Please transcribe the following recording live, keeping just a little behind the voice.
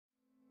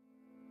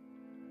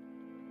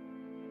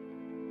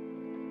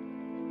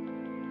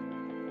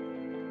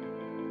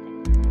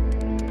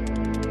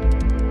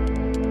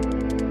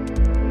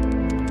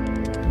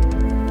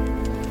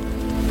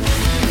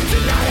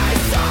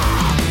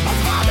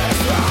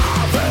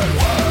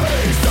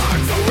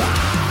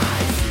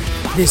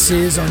This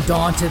is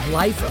Undaunted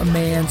Life, a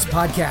Man's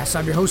Podcast.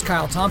 I'm your host,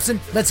 Kyle Thompson.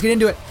 Let's get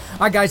into it.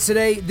 All right, guys,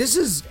 today, this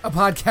is a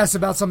podcast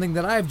about something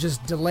that I've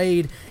just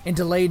delayed,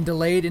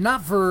 and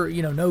not for,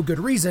 no good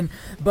reason,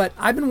 but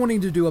I've been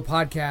wanting to do a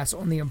podcast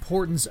on the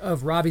importance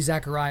of Ravi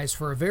Zacharias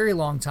for a very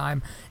long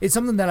time. It's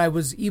something that I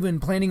was even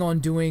planning on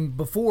doing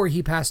before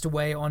he passed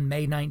away on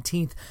May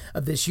 19th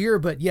of this year,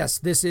 but yes,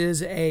 this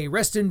is a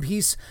rest in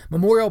peace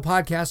memorial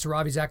podcast to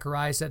Ravi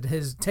Zacharias that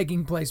is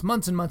taking place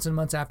months and months and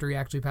months after he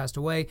actually passed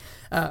away.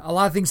 A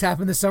lot of things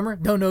happened this summer.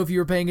 Don't know if you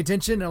were paying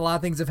attention. And a lot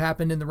of things have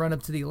happened in the run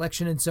up to the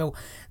election. And so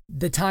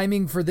the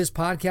timing for this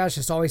podcast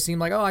just always seemed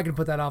like, I can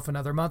put that off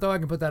another month. I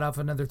can put that off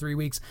another 3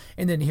 weeks.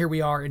 And then here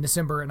we are in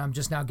December and I'm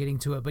just now getting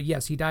to it. But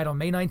yes, he died on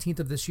May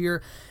 19th of this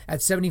year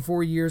at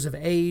 74 years of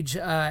age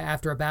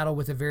after a battle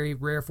with a very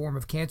rare form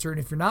of cancer. And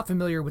if you're not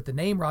familiar with the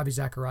name Ravi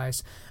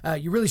Zacharias,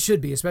 you really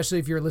should be, especially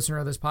if you're a listener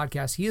of this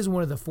podcast. He is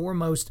one of the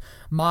foremost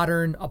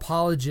modern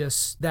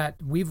apologists that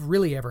we've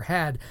really ever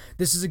had.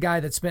 This is a guy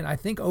that spent, I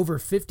think, over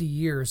 50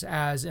 years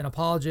as an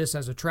apologist,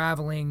 as a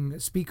traveling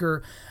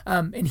speaker,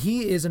 and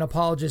he is an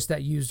apologist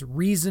that used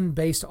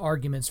reason-based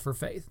arguments for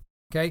faith,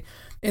 okay?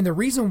 And the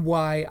reason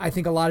why I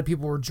think a lot of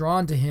people were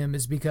drawn to him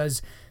is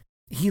because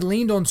he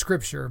leaned on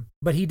Scripture,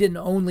 but he didn't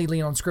only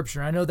lean on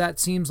Scripture. I know that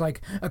seems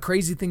like a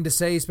crazy thing to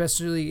say,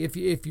 especially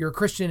if you're a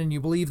Christian and you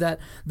believe that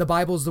the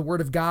Bible is the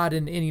Word of God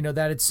and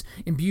that it's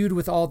imbued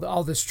with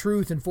all this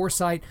truth and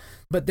foresight.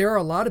 But there are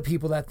a lot of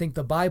people that think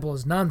the Bible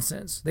is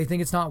nonsense. They think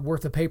it's not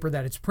worth the paper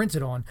that it's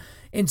printed on.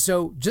 And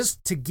so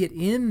just to get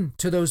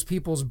into those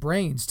people's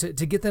brains, to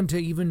get them to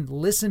even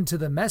listen to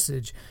the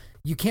message,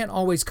 you can't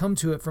always come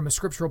to it from a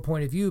scriptural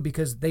point of view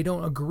because they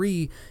don't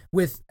agree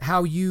with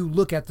how you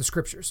look at the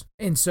scriptures.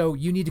 And so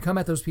you need to come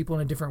at those people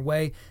in a different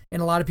way.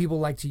 And a lot of people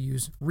like to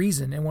use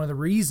reason. And one of the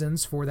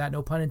reasons for that,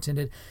 no pun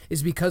intended,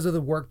 is because of the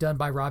work done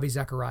by Ravi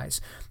Zacharias.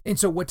 And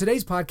so what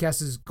today's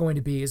podcast is going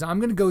to be is I'm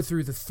going to go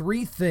through the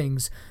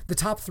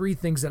top three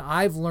things that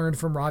I've learned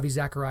from Ravi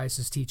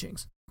Zacharias'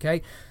 teachings.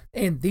 Okay.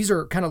 And these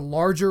are kind of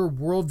larger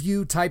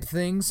worldview type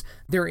things.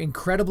 They're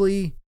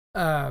incredibly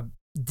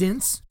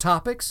dense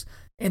topics.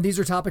 And these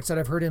are topics that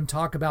I've heard him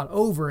talk about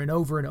over and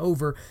over and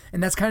over.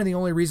 And that's kind of the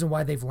only reason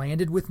why they've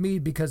landed with me,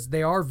 because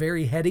they are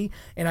very heady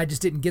and I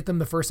just didn't get them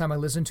the first time I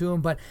listened to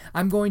them. But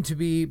I'm going to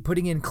be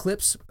putting in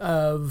clips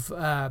of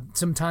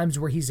some times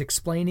where he's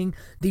explaining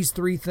these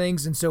three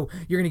things. And so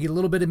you're going to get a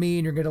little bit of me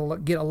and you're going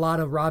to get a lot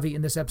of Ravi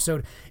in this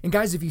episode. And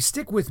guys, if you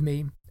stick with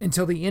me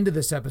until the end of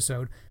this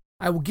episode,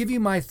 I will give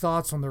you my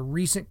thoughts on the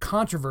recent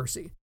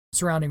controversy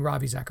surrounding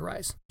Ravi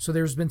Zacharias. So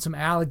there's been some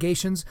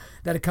allegations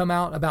that have come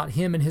out about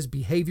him and his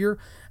behavior,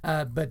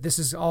 but this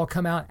has all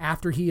come out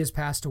after he has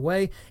passed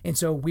away. And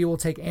so we will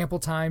take ample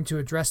time to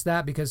address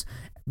that, because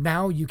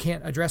now you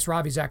can't address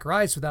Ravi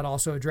Zacharias without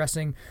also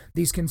addressing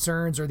these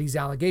concerns or these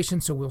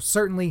allegations. So we'll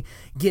certainly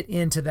get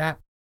into that.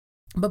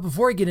 But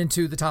before I get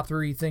into the top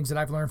three things that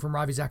I've learned from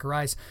Ravi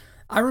Zacharias,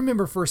 I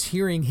remember first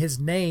hearing his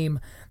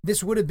name.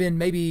 This would have been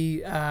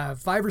maybe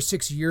 5 or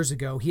 6 years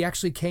ago. He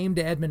actually came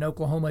to Edmond,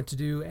 Oklahoma to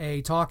do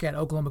a talk at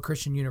Oklahoma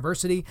Christian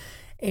University.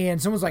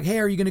 And someone's like, hey,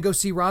 are you going to go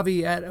see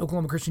Ravi at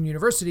Oklahoma Christian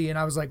University? And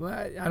I was like, well,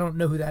 I don't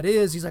know who that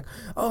is. He's like,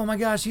 oh my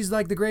gosh, he's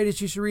like the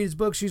greatest. You should read his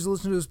books. You should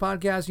listen to his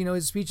podcast.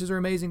 His speeches are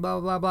amazing, blah,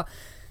 blah, blah, blah.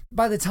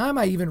 By the time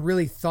I even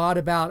really thought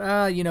about,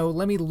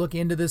 let me look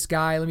into this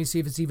guy, let me see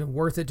if it's even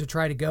worth it to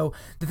try to go,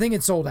 the thing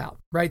had sold out,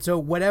 right?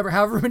 So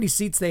however many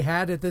seats they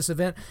had at this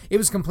event, it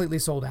was completely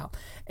sold out.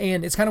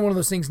 And it's kind of one of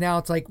those things now,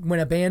 it's like when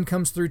a band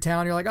comes through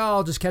town, you're like,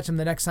 I'll just catch them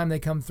the next time they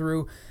come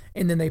through,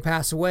 and then they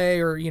pass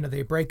away, or,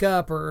 they break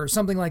up, or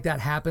something like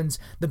that happens.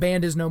 The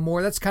band is no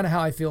more. That's kind of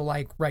how I feel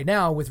like right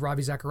now with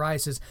Ravi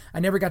Zacharias, is I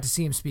never got to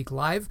see him speak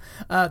live.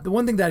 The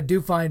one thing that I do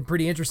find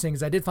pretty interesting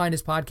is I did find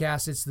his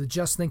podcast. It's the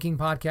Just Thinking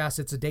podcast.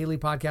 It's a daily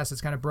podcast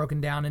that's kind of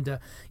broken down into,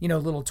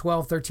 little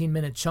 12,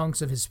 13-minute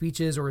chunks of his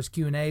speeches or his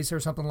Q&As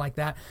or something like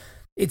that.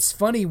 It's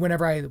funny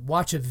whenever I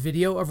watch a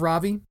video of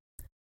Ravi,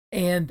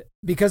 and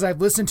because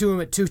I've listened to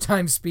him at 2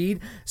 times speed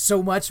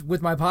so much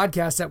with my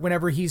podcast, that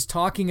whenever he's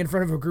talking in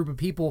front of a group of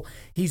people,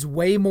 he's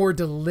way more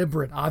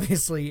deliberate,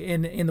 obviously,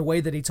 in the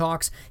way that he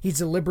talks. He's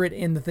deliberate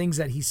in the things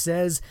that he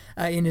says,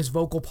 in his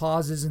vocal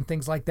pauses and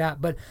things like that.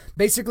 But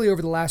basically,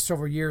 over the last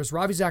several years,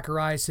 Ravi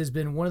Zacharias has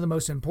been one of the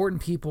most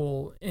important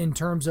people in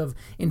terms of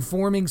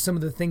informing some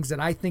of the things that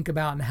I think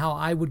about and how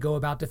I would go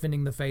about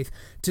defending the faith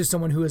to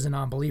someone who is a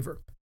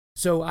non-believer.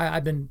 So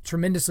I've been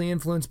tremendously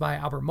influenced by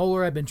Albert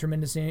Mohler. I've been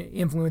tremendously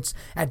influenced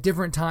at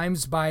different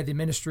times by the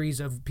ministries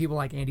of people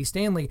like Andy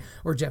Stanley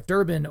or Jeff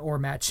Durbin or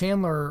Matt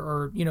Chandler,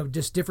 or,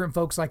 just different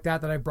folks like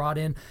that I brought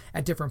in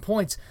at different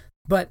points.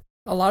 But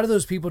a lot of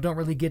those people don't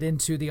really get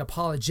into the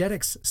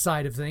apologetics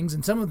side of things.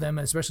 And some of them,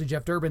 especially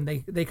Jeff Durbin,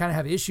 they kind of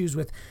have issues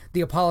with the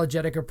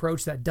apologetic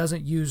approach that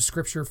doesn't use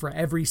scripture for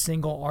every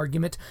single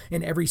argument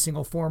and every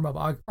single form of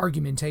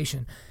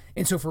argumentation.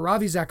 And so for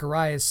Ravi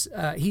Zacharias,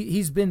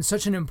 he's been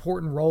such an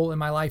important role in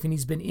my life, and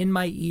he's been in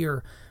my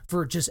ear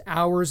for just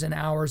hours and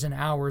hours and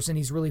hours, and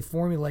he's really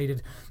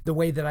formulated the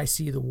way that I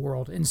see the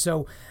world. And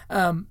so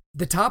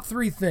the top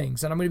three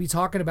things that I'm going to be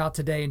talking about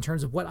today in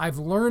terms of what I've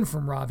learned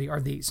from Ravi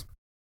are these.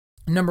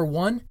 Number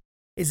one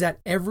is that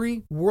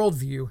every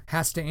worldview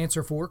has to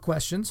answer 4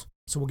 questions.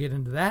 So we'll get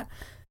into that.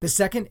 The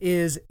second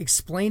is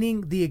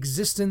explaining the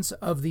existence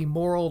of the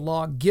moral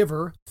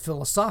lawgiver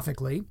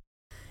philosophically.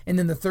 And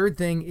then the third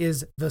thing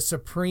is the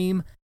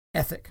supreme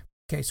ethic.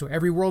 Okay, so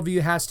every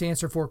worldview has to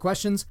answer 4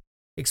 questions,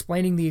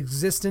 explaining the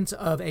existence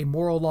of a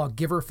moral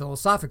lawgiver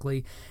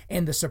philosophically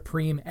and the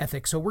supreme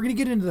ethic. So we're going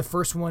to get into the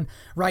first one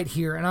right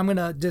here, and I'm going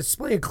to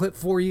display a clip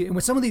for you. And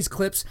with some of these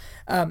clips,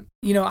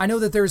 I know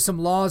that there's some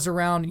laws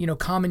around,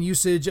 common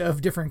usage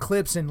of different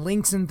clips and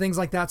links and things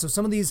like that. So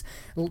some of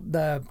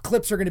the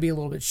clips are going to be a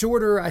little bit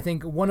shorter. I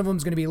think one of them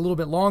is going to be a little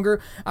bit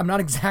longer. I'm not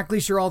exactly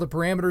sure all the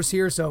parameters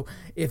here. So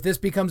if this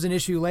becomes an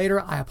issue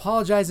later, I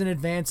apologize in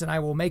advance and I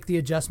will make the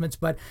adjustments.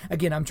 But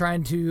again, I'm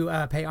trying to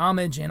pay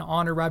homage and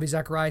honor Ravi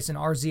Zacharias and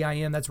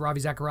RZIM, that's Ravi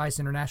Zacharias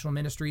International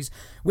Ministries,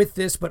 with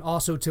this, but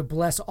also to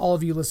bless all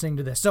of you listening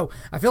to this. So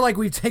I feel like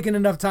we've taken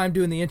enough time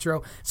doing the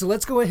intro. So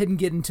let's go ahead and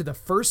get into the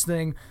first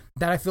thing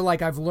that I feel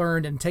like I've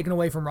learned and taken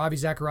away from Ravi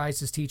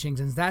Zacharias' teachings,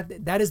 and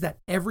that is that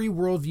every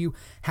worldview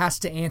has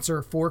to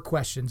answer 4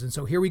 questions. And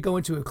so here we go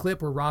into a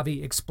clip where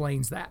Ravi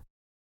explains that.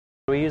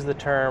 We use the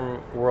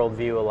term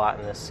worldview a lot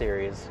in this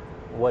series.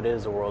 What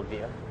is a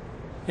worldview?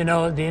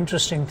 The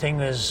interesting thing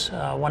is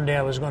one day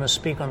I was going to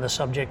speak on the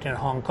subject in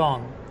Hong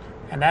Kong,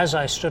 and as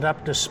I stood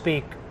up to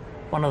speak,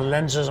 one of the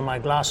lenses of my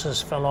glasses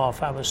fell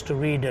off. I was to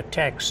read a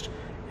text,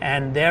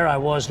 and there I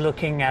was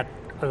looking at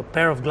a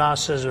pair of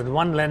glasses with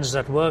one lens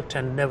that worked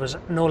and there was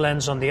no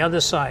lens on the other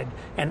side,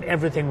 and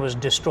everything was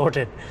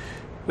distorted,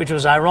 which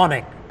was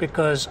ironic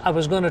because I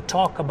was going to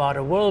talk about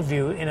a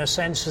worldview in a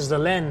sense as the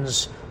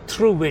lens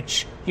through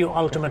which you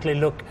ultimately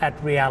look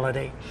at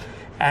reality.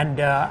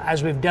 And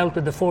as we've dealt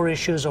with the 4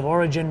 issues of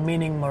origin,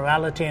 meaning,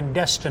 morality, and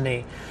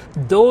destiny,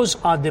 those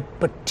are the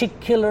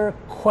particular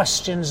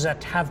questions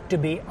that have to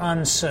be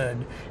answered.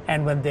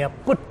 And when they are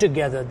put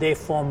together, they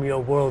form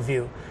your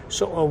worldview.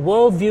 So a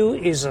worldview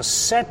is a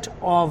set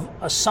of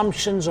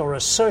assumptions or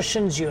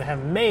assertions you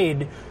have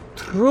made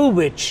through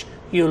which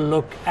you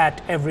look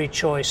at every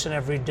choice and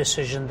every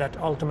decision that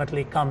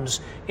ultimately comes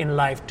in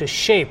life to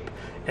shape,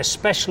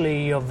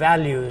 especially your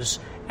values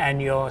and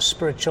your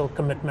spiritual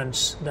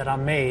commitments that are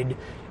made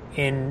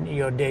in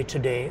your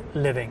day-to-day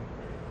living.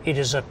 It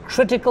is a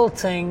critical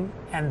thing,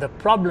 and the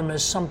problem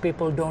is some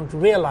people don't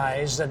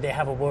realize that they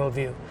have a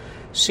worldview.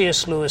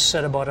 C.S. Lewis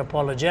said about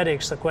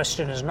apologetics, the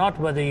question is not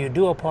whether you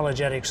do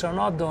apologetics or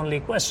not, the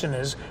only question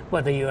is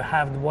whether you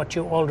have what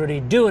you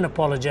already do in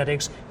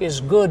apologetics is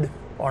good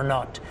or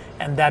not.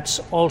 And that's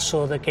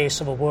also the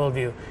case of a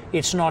worldview.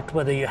 It's not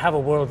whether you have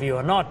a worldview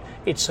or not,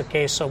 it's a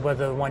case of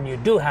whether the one you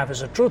do have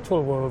is a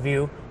truthful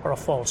worldview or a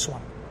false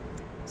one.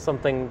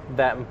 Something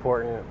that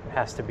important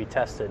has to be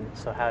tested.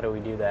 So how do we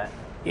do that?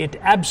 It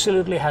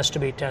absolutely has to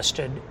be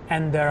tested.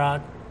 And there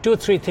are 2 or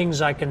 3 things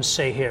I can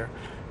say here.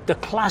 The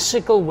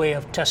classical way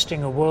of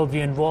testing a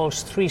worldview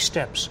involves 3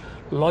 steps: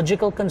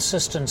 logical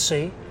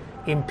consistency,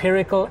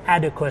 empirical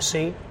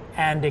adequacy,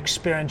 and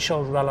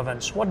experiential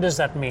relevance. What does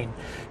that mean?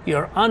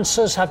 Your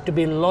answers have to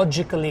be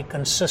logically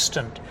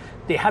consistent.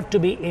 They have to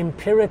be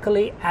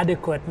empirically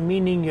adequate,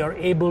 meaning you're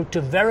able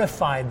to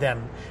verify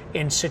them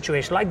in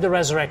situations like the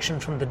resurrection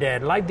from the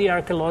dead, like the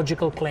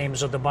archaeological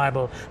claims of the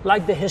Bible,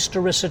 like the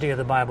historicity of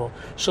the Bible.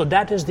 So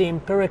that is the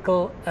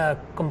empirical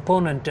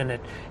component in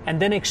it.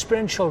 And then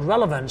experiential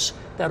relevance,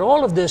 that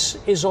all of this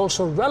is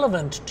also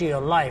relevant to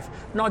your life,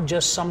 not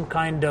just some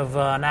kind of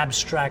an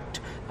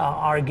abstract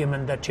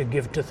argument that you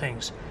give to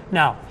things.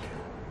 Now,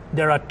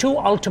 there are 2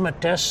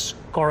 ultimate tests: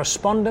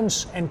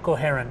 correspondence and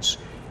coherence.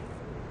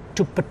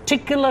 To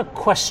particular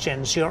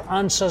questions, your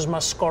answers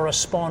must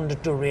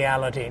correspond to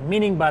reality.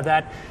 Meaning by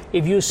that,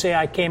 if you say,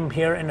 I came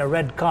here in a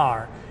red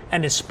car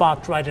and it's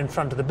parked right in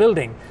front of the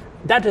building,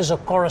 that is a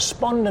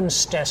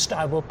correspondence test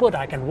I will put.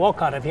 I can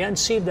walk out of here and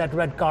see if that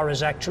red car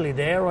is actually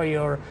there or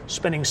you're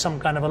spinning some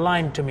kind of a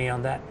line to me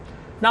on that.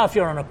 Now, if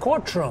you're in a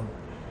courtroom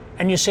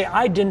and you say,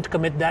 I didn't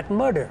commit that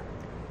murder,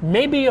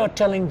 maybe you're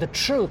telling the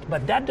truth,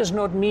 but that does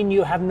not mean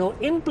you have no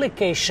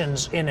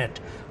implications in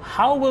it.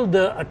 How will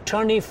the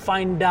attorney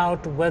find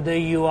out whether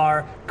you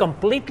are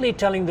completely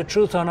telling the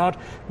truth or not?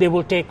 They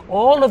will take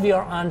all of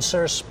your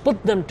answers,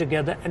 put them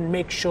together, and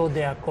make sure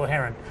they are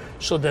coherent.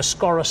 So there's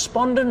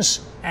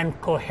correspondence and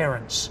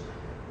coherence.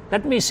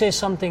 Let me say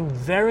something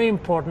very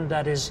important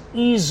that is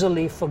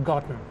easily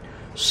forgotten.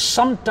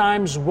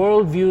 Sometimes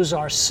worldviews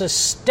are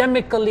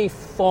systemically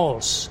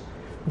false.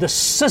 The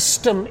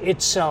system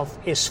itself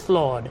is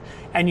flawed,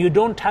 and you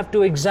don't have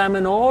to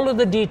examine all of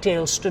the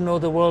details to know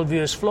the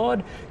worldview is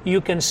flawed. You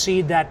can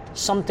see that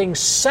something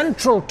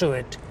central to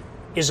it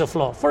is a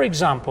flaw. For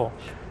example,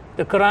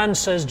 the Quran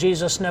says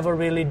Jesus never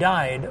really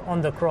died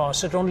on the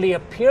cross. It only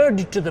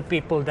appeared to the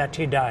people that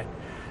he died.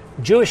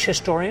 Jewish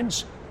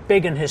historians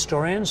pagan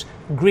historians,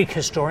 Greek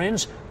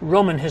historians,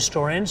 Roman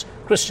historians,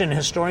 Christian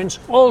historians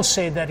all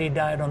say that he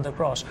died on the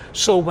cross.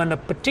 So when a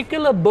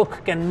particular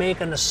book can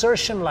make an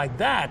assertion like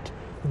that,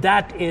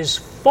 that is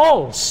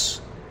false.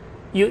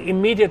 You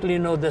immediately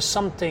know there's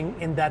something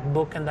in that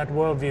book and that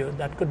worldview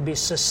that could be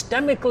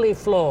systemically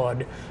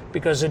flawed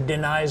because it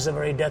denies the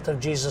very death of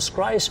Jesus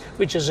Christ,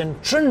 which is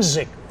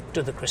intrinsic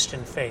to the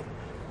Christian faith.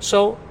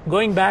 So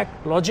going back,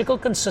 logical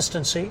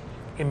consistency,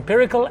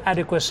 empirical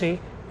adequacy,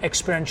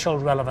 experiential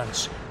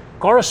relevance,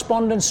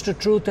 correspondence to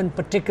truth in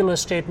particular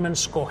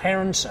statements,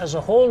 coherence as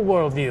a whole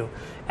worldview.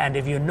 And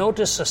if you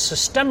notice a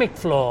systemic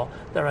flaw,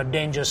 there are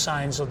danger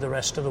signs of the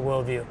rest of the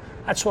worldview.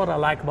 That's what I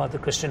like about the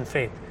Christian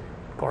faith.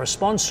 It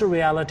corresponds to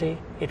reality,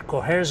 it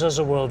coheres as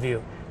a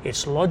worldview,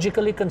 it's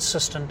logically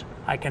consistent,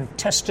 I can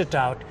test it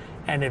out,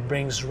 and it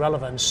brings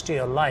relevance to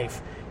your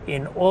life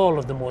in all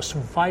of the most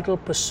vital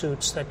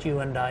pursuits that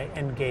you and I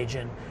engage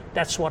in.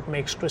 That's what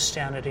makes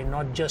Christianity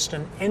not just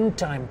an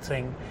end-time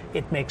thing,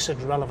 it makes it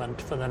relevant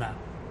for the now.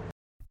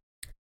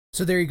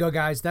 So there you go,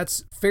 guys.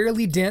 That's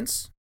fairly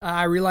dense.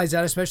 I realize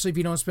that, especially if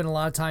you don't spend a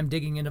lot of time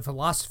digging into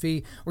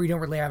philosophy or you don't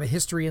really have a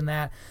history in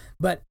that.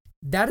 But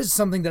that is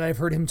something that I've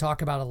heard him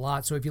talk about a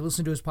lot. So if you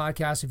listen to his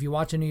podcast, if you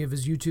watch any of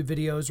his YouTube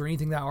videos or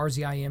anything that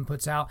RZIM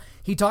puts out,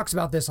 he talks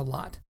about this a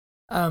lot.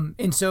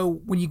 And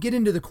so when you get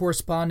into the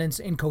correspondence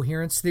and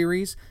coherence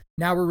theories,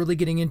 now we're really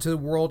getting into the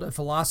world of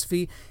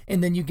philosophy,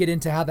 and then you get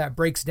into how that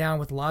breaks down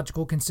with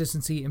logical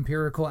consistency,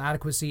 empirical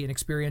adequacy, and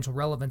experiential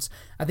relevance.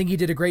 I think he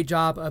did a great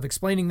job of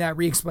explaining that,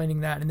 re-explaining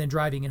that, and then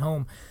driving it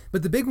home.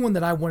 But the big one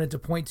that I wanted to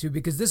point to,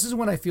 because this is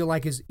one I feel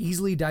like is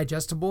easily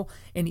digestible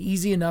and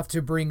easy enough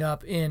to bring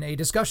up in a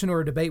discussion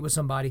or a debate with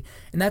somebody,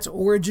 and that's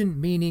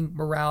origin, meaning,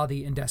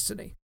 morality, and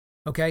destiny.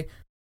 Okay?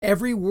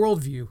 Every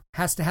worldview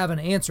has to have an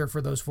answer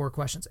for those four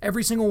questions,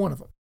 every single one of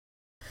them.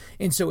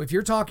 And so if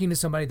you're talking to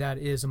somebody that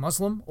is a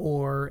Muslim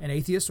or an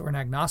atheist or an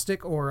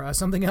agnostic or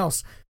something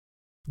else,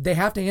 they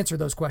have to answer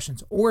those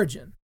questions.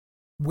 Origin,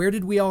 where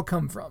did we all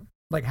come from?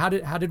 Like, how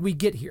did we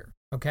get here?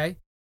 Okay.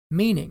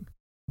 Meaning,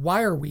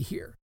 why are we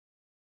here?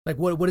 Like,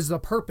 what is the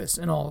purpose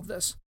in all of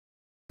this?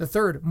 The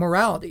third,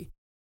 morality.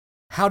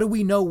 How do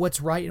we know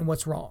what's right and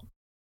what's wrong?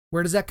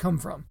 Where does that come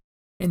from?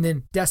 And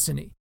then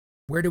destiny.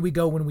 Where do we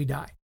go when we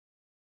die?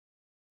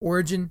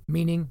 Origin,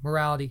 meaning,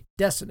 morality,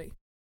 destiny.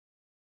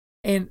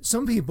 And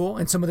some people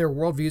and some of their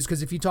worldviews,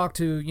 because if you talk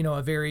to,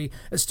 a very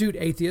astute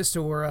atheist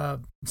or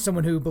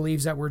someone who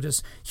believes that we're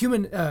just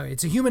human,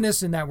 it's a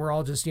humanist and that we're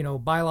all just,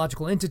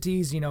 biological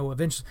entities,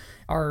 eventually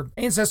our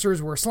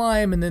ancestors were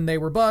slime and then they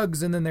were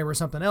bugs and then they were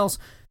something else.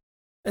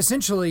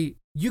 Essentially,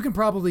 you can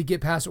probably get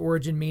past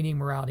origin, meaning,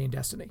 morality, and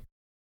destiny.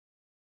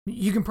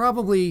 You can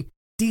probably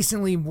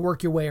decently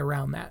work your way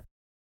around that.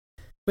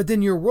 But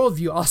then your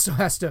worldview also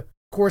has to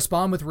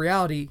correspond with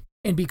reality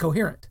and be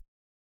coherent.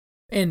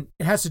 And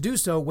it has to do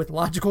so with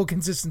logical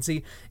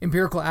consistency,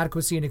 empirical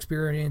adequacy, and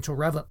experiential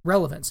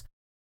relevance.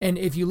 And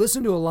if you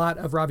listen to a lot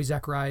of Ravi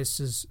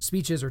Zacharias'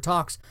 speeches or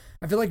talks,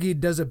 I feel like he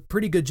does a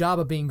pretty good job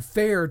of being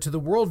fair to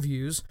the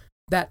worldviews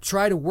that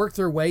try to work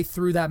their way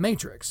through that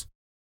matrix.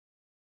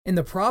 And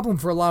the problem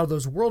for a lot of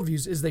those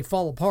worldviews is they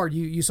fall apart.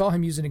 You saw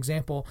him use an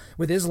example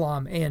with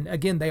Islam. And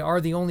again, they are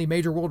the only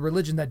major world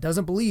religion that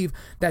doesn't believe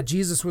that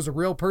Jesus was a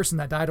real person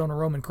that died on a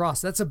Roman cross.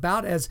 That's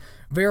about as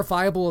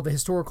verifiable of a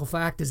historical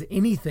fact as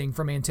anything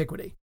from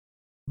antiquity.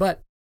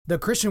 But the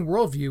Christian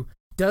worldview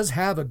does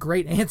have a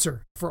great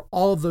answer for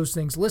all of those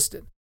things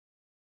listed.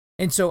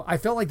 And so I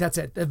felt like that's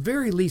at the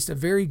very least a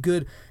very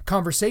good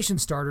conversation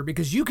starter,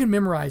 because you can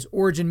memorize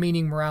origin,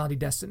 meaning, morality,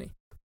 destiny.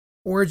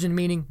 Origin,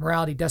 meaning,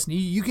 morality, destiny.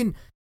 You can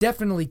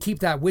definitely keep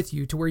that with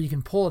you to where you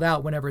can pull it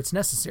out whenever it's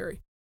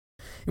necessary.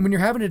 And when you're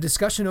having a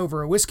discussion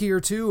over a whiskey or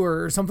two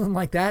or something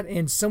like that,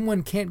 and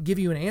someone can't give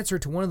you an answer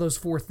to one of those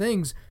four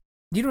things,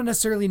 you don't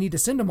necessarily need to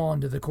send them on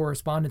to the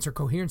correspondence or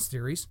coherence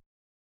theories.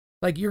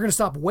 Like, you're going to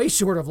stop way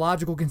short of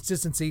logical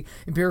consistency,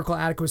 empirical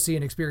adequacy,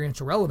 and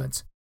experiential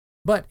relevance.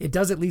 But it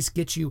does at least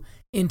get you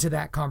into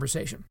that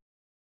conversation.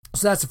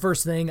 So that's the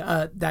first thing,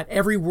 that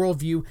every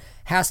worldview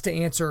has to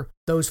answer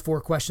those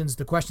four questions,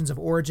 the questions of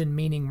origin,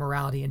 meaning,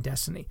 morality, and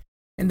destiny.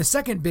 And the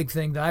second big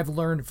thing that I've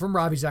learned from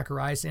Ravi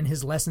Zacharias and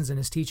his lessons and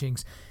his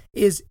teachings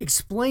is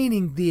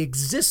explaining the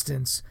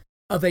existence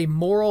of a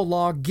moral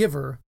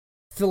lawgiver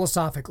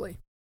philosophically.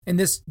 And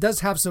this does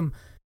have some,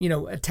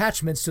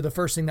 attachments to the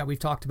first thing that we've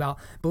talked about.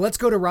 But let's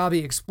go to Ravi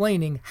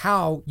explaining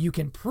how you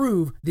can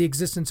prove the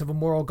existence of a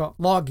moral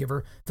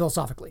lawgiver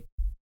philosophically.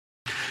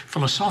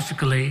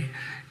 Philosophically,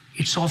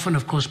 it's often,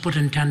 of course, put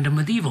in tandem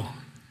with evil.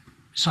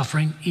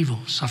 Suffering evil.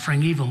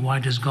 Why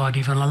does God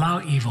even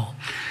allow evil?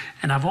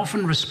 And I've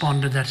often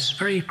responded that it's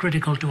very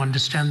critical to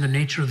understand the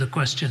nature of the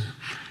question,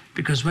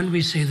 because when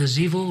we say there's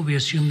evil, we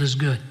assume there's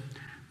good.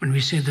 When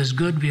we say there's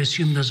good, we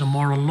assume there's a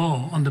moral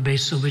law on the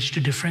basis of which to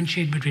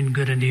differentiate between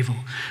good and evil.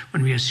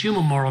 When we assume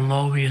a moral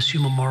law, we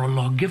assume a moral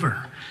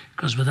lawgiver,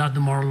 because without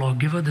the moral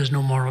lawgiver, there's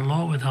no moral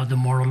law. Without the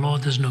moral law,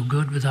 there's no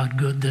good. Without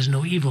good, there's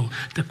no evil.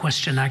 The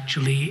question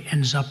actually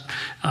ends up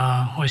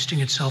hoisting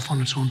itself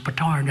on its own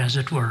petard, as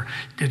it were.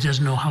 It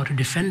doesn't know how to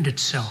defend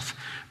itself.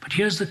 But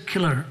here's the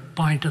killer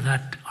point of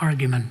that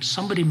argument.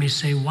 Somebody may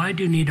say, why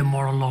do you need a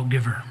moral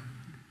lawgiver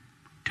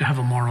to have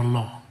a moral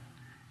law?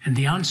 And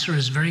the answer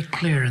is very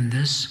clear in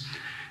this.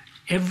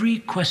 Every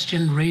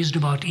question raised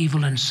about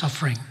evil and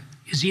suffering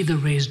is either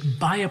raised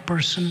by a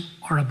person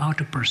or about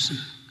a person,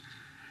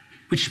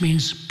 which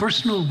means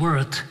personal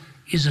worth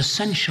is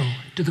essential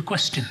to the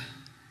question.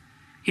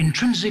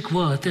 Intrinsic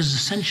worth is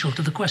essential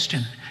to the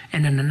question.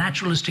 And in a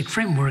naturalistic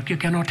framework, you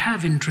cannot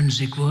have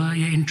intrinsic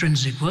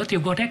worth.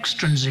 You've got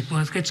extrinsic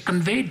worth. It's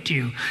conveyed to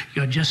you.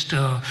 You're just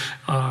a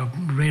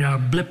radar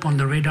blip on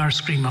the radar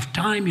screen of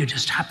time. You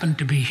just happen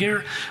to be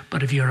here.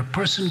 But if you're a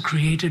person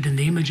created in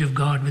the image of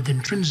God with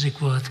intrinsic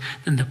worth,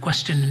 then the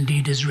question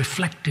indeed is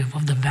reflective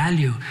of the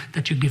value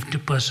that you give to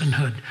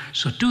personhood.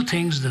 So two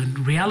things, the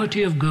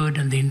reality of good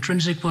and the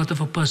intrinsic worth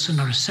of a person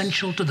are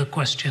essential to the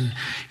question.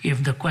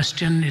 If the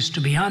question is to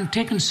be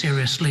taken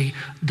seriously,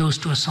 those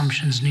two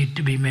assumptions need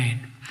to be made,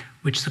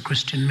 which the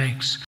Christian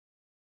makes.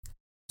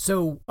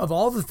 So of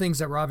all the things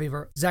that Ravi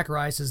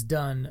Zacharias has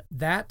done,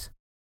 that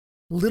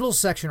little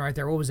section right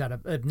there, what was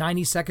that,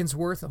 90 seconds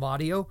worth of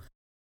audio?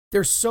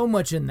 There's so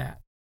much in that.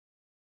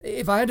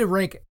 If I had to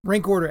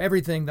rank order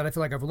everything that I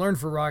feel like I've learned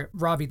for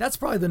Ravi, that's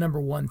probably the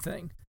number one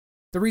thing.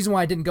 The reason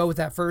why I didn't go with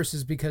that first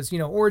is because,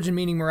 origin,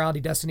 meaning,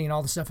 morality, destiny, and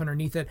all the stuff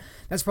underneath it,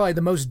 that's probably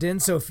the most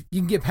dense. So if you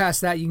can get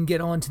past that, you can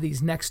get on to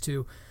these next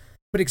two.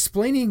 But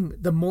explaining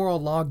the moral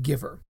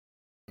lawgiver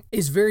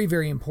is very,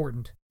 very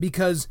important,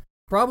 because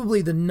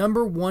probably the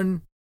number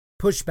one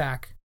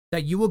pushback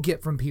that you will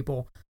get from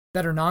people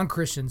that are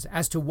non-Christians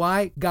as to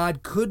why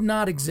God could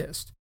not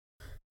exist,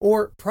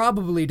 or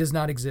probably does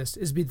not exist,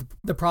 is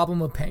the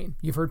problem of pain.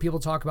 You've heard people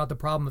talk about the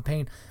problem of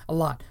pain a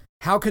lot.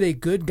 How could a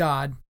good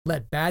God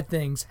let bad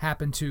things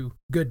happen to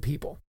good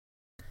people?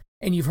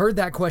 And you've heard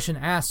that question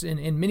asked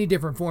in many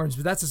different forms,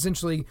 but that's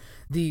essentially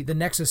the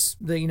nexus,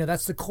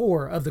 that's the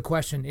core of the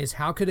question, is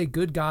how could a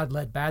good God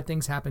let bad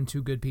things happen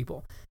to good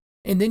people?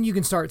 And then you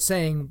can start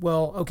saying,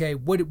 well, okay,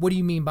 what do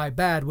you mean by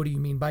bad? What do you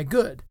mean by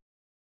good?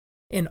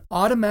 And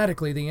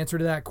automatically the answer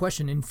to that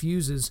question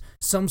infuses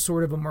some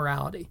sort of a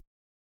morality.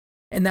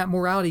 And that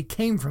morality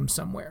came from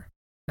somewhere.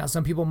 Now,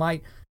 some people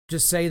might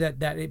just say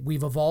that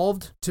we've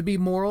evolved to be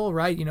moral,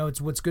 right?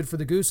 It's what's good for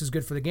the goose is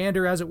good for the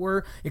gander, as it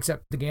were,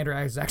 except the gander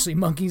is actually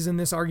monkeys in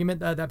this argument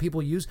that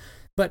people use.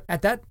 But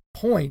at that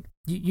point,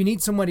 you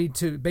need somebody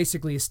to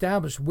basically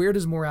establish, where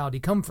does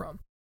morality come from?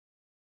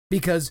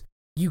 Because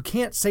you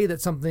can't say that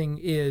something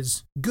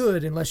is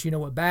good unless you know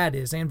what bad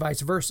is, and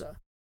vice versa,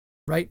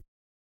 right?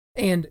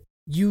 And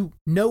you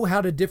know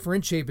how to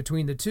differentiate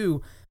between the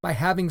two by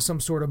having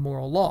some sort of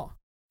moral law.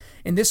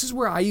 And this is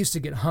where I used to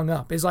get hung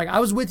up. It's like, I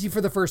was with you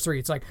for the first three.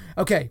 It's like,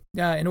 okay,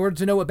 in order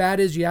to know what bad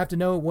is, you have to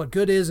know what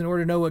good is. In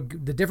order to know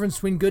what the difference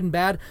between good and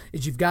bad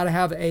is, you've got to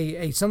have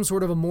some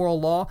sort of a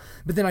moral law.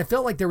 But then I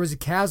felt like there was a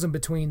chasm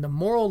between the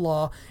moral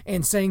law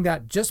and saying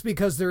that just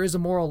because there is a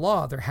moral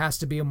law, there has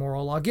to be a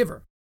moral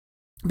lawgiver.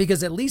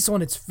 Because at least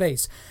on its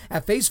face,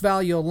 at face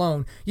value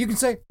alone, you can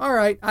say, all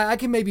right, I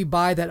can maybe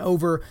buy that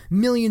over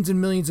millions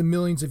and millions and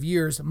millions of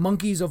years,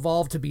 monkeys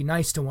evolved to be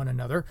nice to one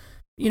another.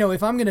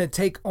 If I'm going to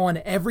take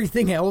on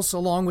everything else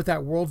along with that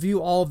worldview,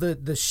 all of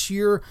the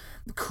sheer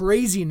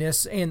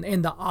craziness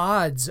and the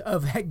odds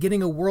of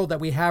getting a world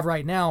that we have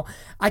right now,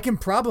 I can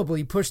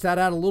probably push that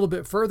out a little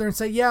bit further and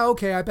say, yeah,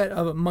 okay, I bet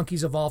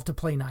monkeys evolved to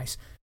play nice.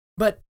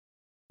 But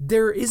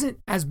there isn't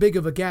as big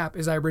of a gap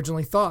as I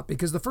originally thought,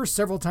 because the first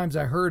several times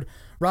I heard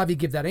Ravi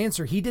give that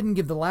answer, he didn't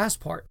give the last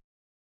part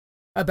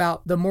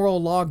about the moral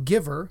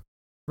lawgiver.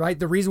 Right?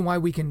 The reason why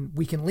we can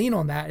lean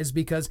on that is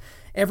because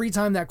every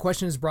time that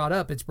question is brought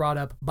up, it's brought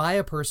up by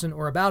a person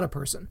or about a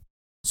person.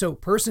 So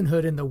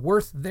personhood and the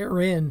worth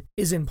therein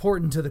is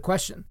important to the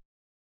question,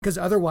 because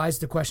otherwise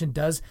the question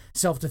does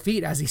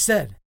self-defeat, as he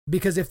said.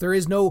 Because if there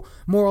is no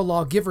moral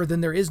lawgiver,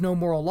 then there is no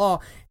moral law.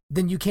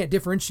 Then you can't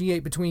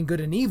differentiate between good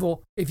and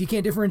evil. If you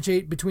can't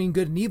differentiate between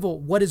good and evil,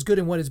 what is good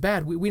and what is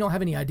bad? We don't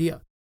have any idea.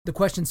 The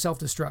question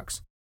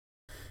self-destructs.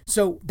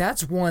 So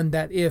that's one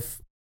that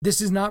if this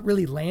is not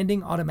really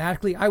landing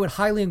automatically, I would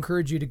highly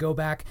encourage you to go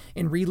back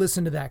and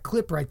re-listen to that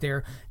clip right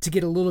there to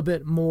get a little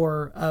bit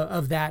more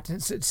of that,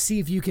 and see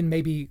if you can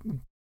maybe,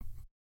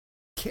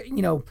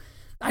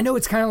 I know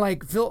it's kind of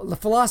like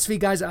philosophy,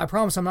 guys. I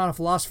promise I'm not a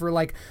philosopher.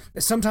 Like,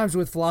 sometimes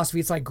with philosophy,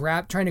 it's like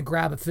trying to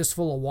grab a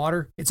fistful of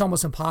water. It's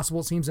almost impossible.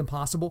 It seems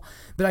impossible.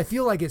 But I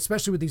feel like,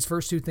 especially with these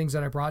first two things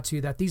that I brought to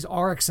you, that these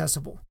are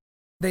accessible.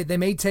 They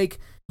may take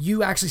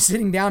you actually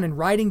sitting down and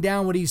writing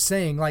down what he's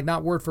saying, like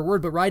not word for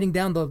word, but writing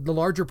down the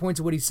larger points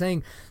of what he's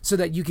saying so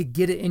that you could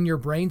get it in your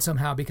brain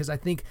somehow, because I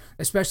think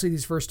especially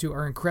these first two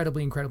are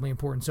incredibly, incredibly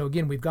important. So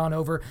again, we've gone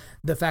over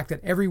the fact that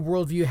every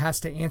worldview has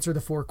to answer the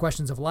four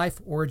questions of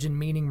life: origin,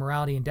 meaning,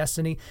 morality, and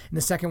destiny. And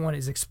the second one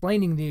is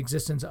explaining the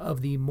existence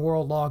of the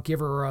moral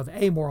lawgiver, or of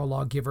a moral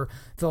lawgiver,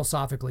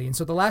 philosophically. And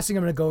so the last thing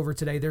I'm going to go over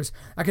today,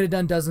 I could have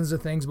done dozens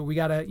of things, but we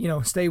got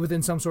to, stay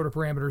within some sort of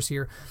parameters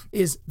here,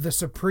 is the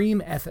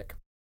supreme ethic.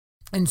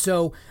 And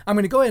so I'm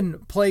going to go ahead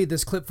and play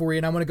this clip for you,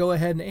 and I'm going to go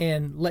ahead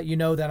and let you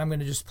know that I'm going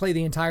to just play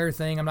the entire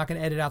thing. I'm not going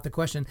to edit out the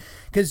question,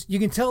 because you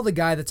can tell the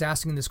guy that's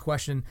asking this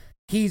question,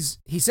 he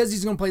says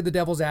he's going to play the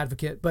devil's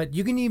advocate, but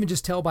you can even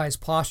just tell by his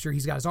posture.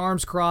 He's got his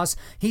arms crossed.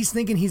 He's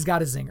thinking he's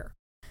got a zinger.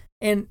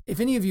 And if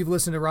any of you have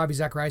listened to Ravi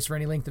Zacharias for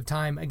any length of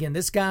time, again,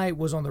 this guy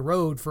was on the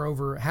road for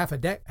over half a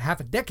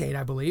decade,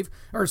 I believe.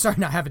 Or sorry,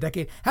 not half a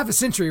decade, half a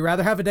century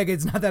rather. Half a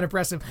decade's not that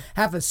impressive.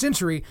 Half a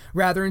century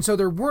rather. And so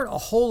there weren't a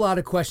whole lot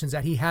of questions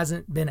that he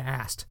hasn't been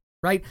asked,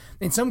 right?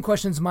 And some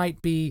questions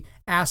might be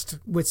asked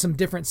with some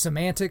different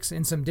semantics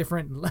and some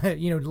different,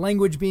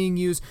 language being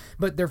used,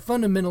 but they're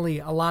fundamentally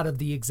a lot of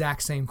the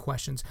exact same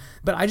questions.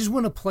 But I just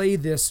want to play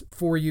this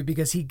for you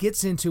because he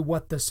gets into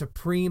what the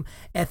supreme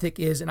ethic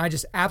is, and I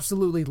just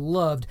absolutely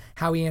loved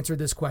how he answered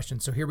this question.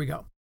 So here we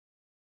go.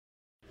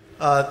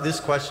 This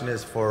question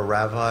is for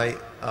Ravi.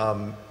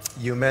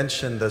 You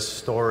mentioned the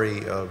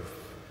story of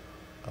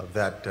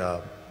that,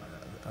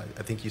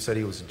 I think you said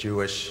he was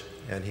Jewish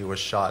and he was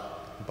shot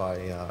by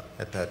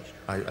at that,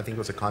 I think it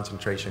was a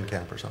concentration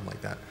camp or something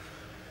like that.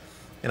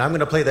 And I'm going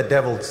to play the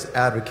devil's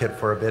advocate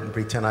for a bit and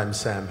pretend I'm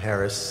Sam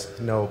Harris.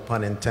 No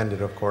pun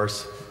intended, of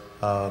course.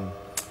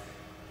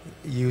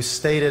 You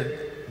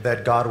stated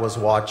that God was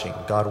watching.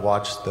 God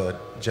watched the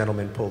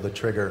gentleman pull the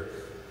trigger.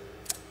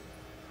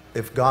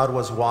 If God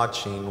was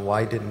watching,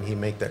 why didn't he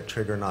make that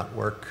trigger not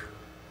work?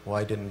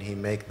 Why didn't he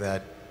make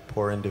that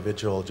poor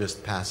individual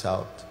just pass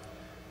out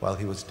while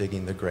he was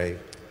digging the grave?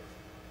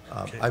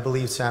 I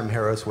believe Sam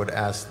Harris would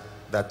ask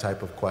that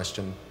type of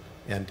question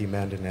and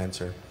demand an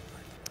answer.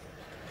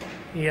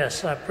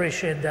 Yes, I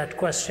appreciate that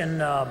question.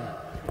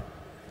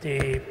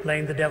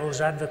 Playing the devil's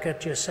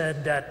advocate, you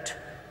said that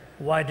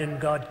why didn't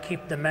God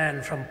keep the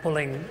man from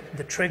pulling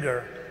the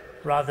trigger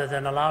rather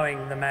than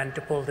allowing the man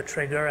to pull the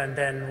trigger and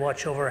then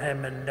watch over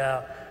him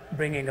and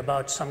bringing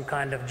about some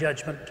kind of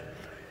judgment?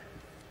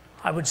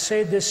 I would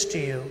say this to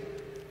you,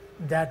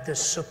 that the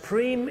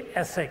supreme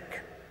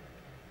ethic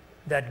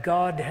that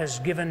God has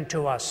given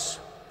to us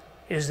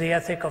is the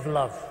ethic of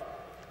love.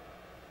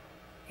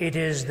 It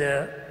is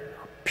the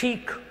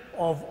peak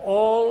of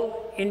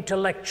all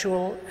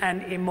intellectual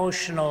and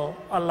emotional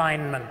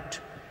alignment.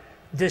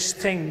 This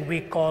thing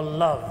we call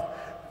love,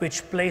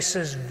 which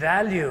places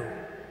value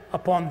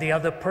upon the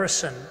other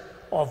person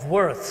of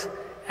worth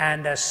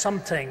and as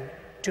something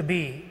to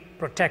be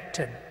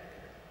protected.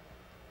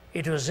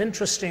 It was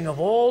interesting, of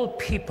all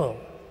people,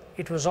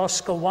 it was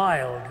Oscar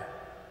Wilde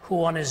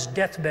who on his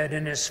deathbed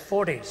in his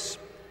 40s,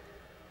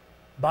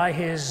 by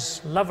his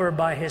lover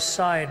by his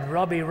side,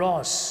 Robbie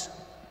Ross,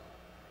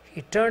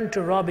 he turned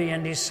to Robbie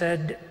and he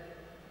said,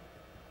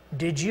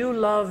 "Did you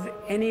love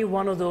any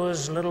one of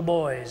those little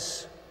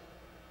boys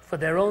for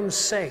their own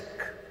sake?"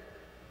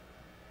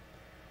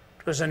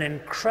 It was an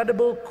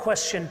incredible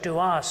question to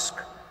ask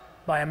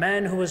by a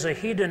man who was a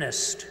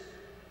hedonist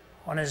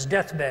on his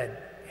deathbed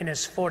in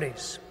his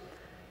 40s.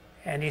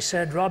 And he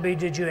said, "Robbie,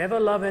 did you ever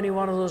love any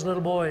one of those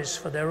little boys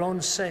for their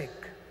own sake?"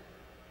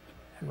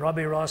 And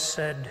Robbie Ross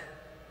said,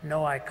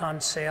 "No, I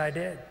can't say I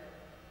did."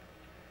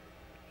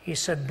 He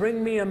said,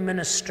 "Bring me a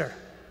minister.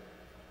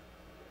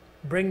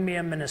 Bring me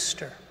a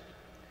minister."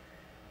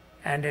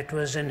 And it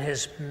was in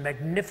his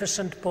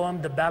magnificent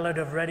poem, The Ballad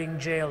of Reading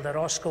Gaol, that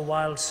Oscar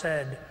Wilde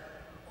said,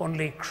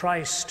 "Only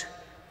Christ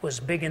was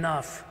big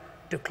enough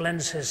to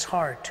cleanse his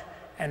heart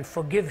and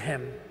forgive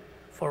him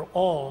for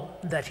all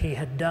that he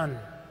had done."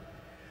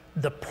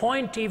 The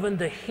point even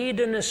the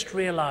hedonist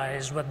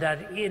realized was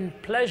that in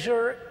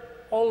pleasure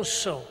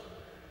also,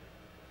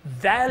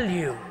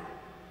 value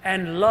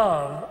and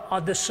love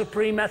are the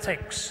supreme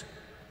ethics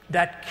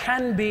that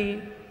can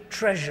be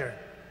treasured.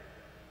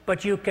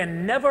 But you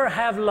can never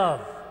have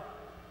love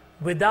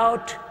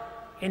without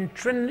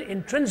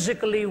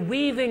intrinsically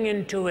weaving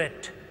into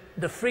it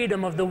the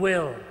freedom of the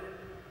will.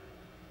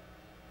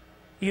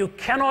 You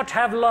cannot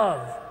have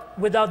love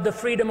without the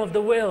freedom of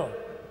the will.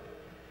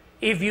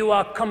 If you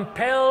are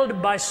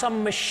compelled by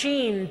some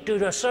machine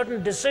to a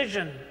certain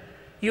decision,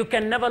 you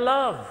can never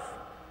love.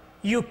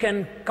 You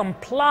can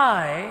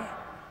comply,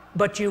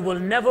 but you will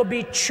never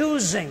be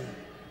choosing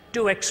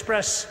to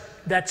express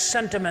that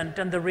sentiment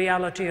and the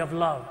reality of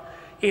love.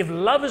 If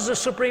love is the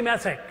supreme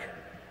ethic,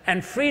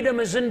 and freedom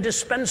is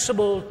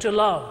indispensable to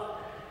love,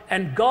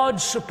 and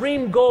God's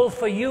supreme goal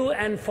for you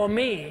and for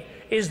me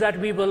is that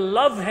we will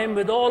love him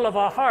with all of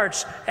our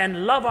hearts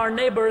and love our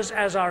neighbors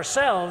as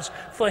ourselves.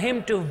 For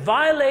him to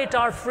violate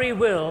our free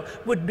will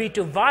would be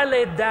to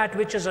violate that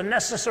which is a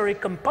necessary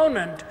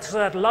component so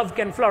that love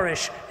can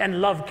flourish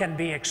and love can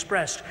be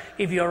expressed.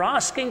 If you're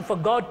asking for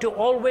God to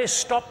always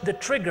stop the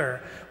trigger,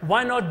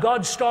 why not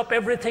God stop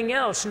everything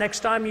else?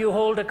 Next time you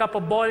hold a cup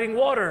of boiling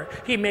water,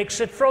 he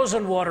makes it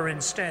frozen water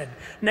instead.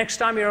 Next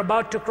time you're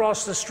about to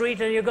cross the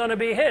street and you're going to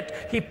be hit,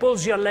 he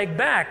pulls your leg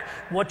back.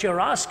 What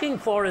you're asking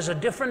for is a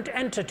different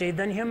entity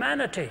than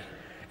humanity.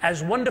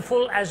 As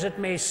wonderful as it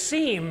may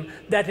seem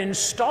that in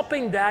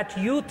stopping that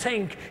you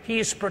think he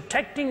is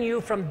protecting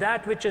you from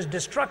that which is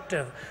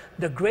destructive,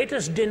 The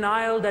greatest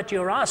denial that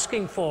you're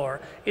asking for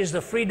is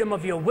the freedom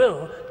of your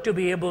will to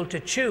be able to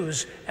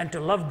choose and to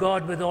love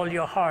God with all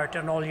your heart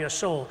and all your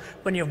soul.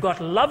 When you've got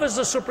love as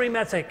the supreme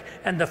ethic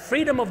and the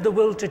freedom of the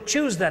will to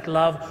choose that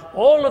love,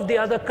 all of the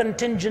other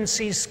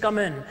contingencies come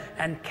in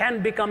and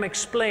can become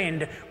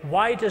explained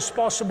why it is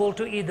possible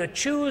to either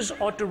choose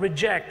or to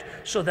reject,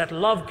 so that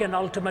love can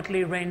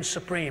ultimately reign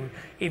supreme.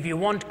 If you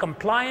want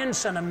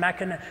compliance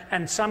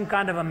and some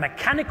kind of a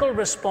mechanical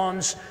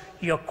response,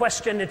 your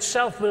question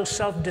itself will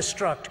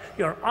self-destruct.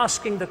 You're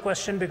asking the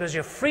question because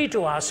you're free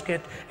to ask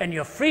it, and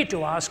you're free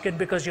to ask it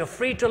because you're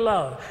free to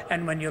love.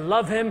 And when you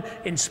love Him,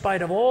 in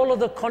spite of all of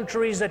the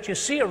contraries that you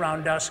see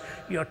around us,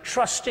 you're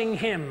trusting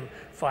Him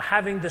for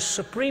having the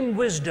supreme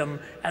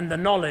wisdom and the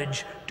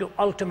knowledge to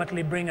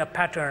ultimately bring a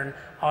pattern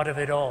out of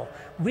it all.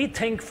 We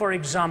think, for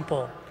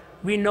example,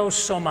 we know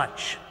so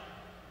much.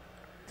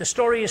 The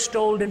story is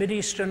told in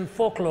Mideastern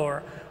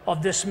folklore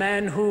of this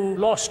man who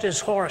lost his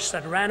horse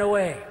that ran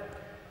away.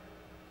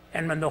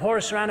 And when the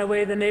horse ran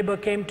away, the neighbor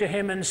came to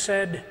him and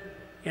said,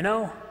 "You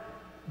know,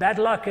 bad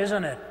luck,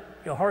 isn't it?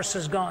 Your horse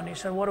is gone." He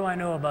said, "What do I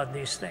know about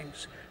these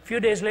things?" A few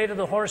days later,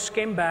 the horse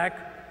came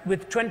back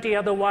with 20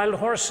 other wild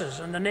horses.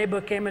 And the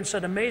neighbor came and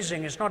said,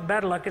 "Amazing, it's not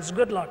bad luck, it's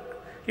good luck.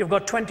 You've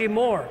got 20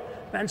 more."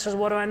 Man says,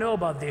 "What do I know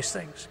about these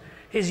things?"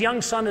 His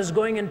young son is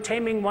going and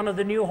taming one of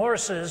the new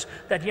horses.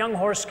 That young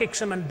horse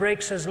kicks him and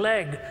breaks his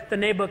leg. The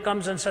neighbor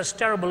comes and says,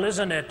 "Terrible,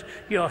 isn't it?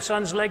 Your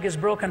son's leg is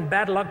broken.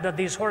 Bad luck that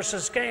these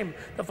horses came."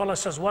 The fellow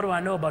says, "What do I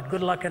know about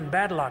good luck and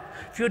bad luck?"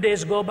 A few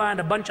days go by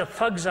and a bunch of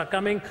thugs are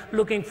coming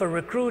looking for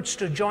recruits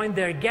to join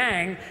their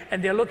gang.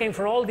 And they're looking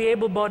for all the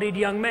able-bodied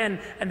young men.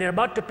 And they're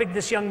about to pick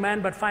this young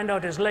man but find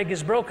out his leg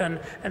is broken.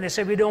 And they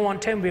say, "We don't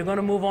want him. We're going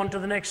to move on to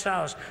the next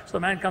house." So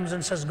the man comes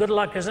and says, "Good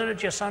luck, isn't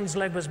it? Your son's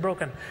leg was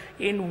broken."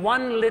 In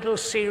one little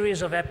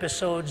series of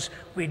episodes,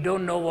 we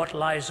don't know what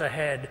lies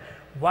ahead.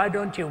 Why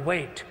don't you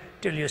wait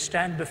till you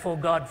stand before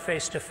God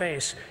face to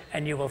face,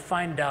 and you will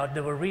find out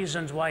there were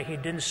reasons why He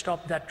didn't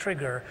stop that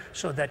trigger,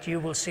 so that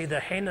you will see the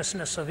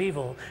heinousness of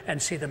evil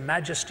and see the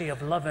majesty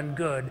of love and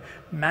good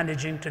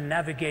managing to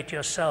navigate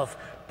yourself,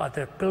 but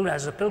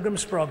as the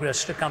pilgrim's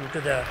progress to come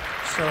to the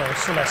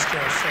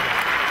celestial city.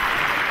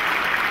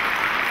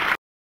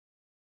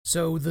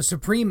 So the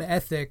supreme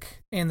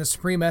ethic, and the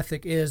supreme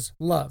ethic is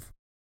love,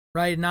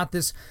 right? Not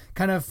this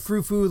kind of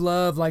frou-frou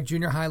love like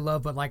junior high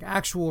love, but like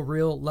actual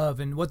real love.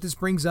 And what this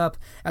brings up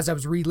as I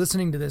was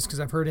re-listening to this,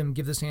 because I've heard him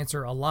give this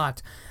answer a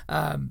lot,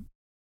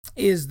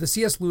 is the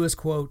C.S. Lewis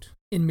quote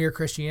in Mere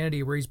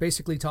Christianity, where he's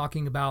basically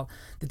talking about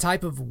the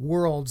type of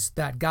worlds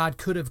that God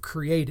could have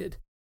created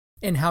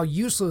and how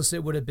useless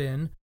it would have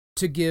been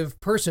to give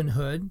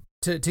personhood,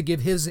 to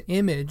give His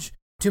image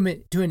to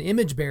an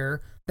image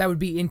bearer that would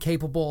be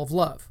incapable of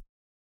love.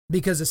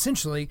 Because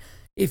essentially,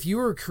 if you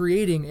are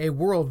creating a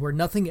world where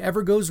nothing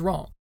ever goes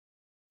wrong,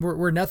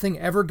 where nothing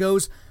ever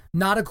goes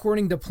not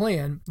according to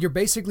plan, you're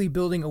basically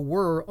building a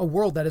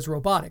world that is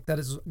robotic, that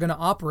is going to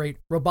operate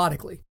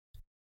robotically.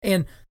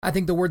 And I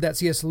think the word that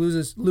C.S.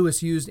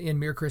 Lewis used in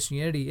Mere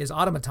Christianity is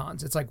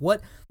automatons. It's like,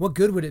 what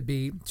good would it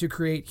be to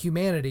create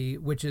humanity,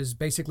 which is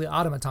basically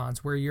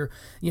automatons, where you're,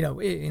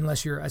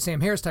 unless you're a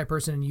Sam Harris type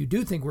person and you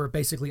do think we're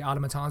basically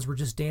automatons, we're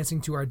just dancing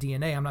to our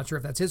DNA. I'm not sure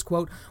if that's his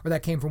quote or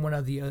that came from one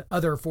of the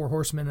other four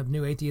horsemen of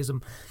New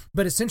Atheism.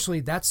 But essentially,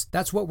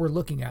 that's what we're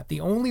looking at.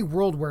 The only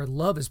world where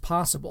love is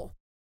possible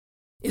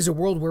is a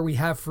world where we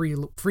have free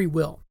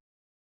will.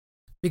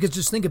 Because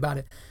just think about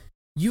it.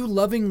 You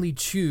lovingly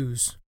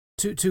choose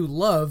to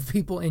love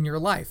people in your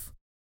life.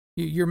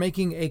 You're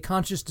making a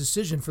conscious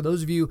decision. For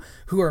those of you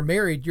who are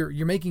married,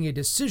 you're making a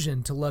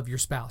decision to love your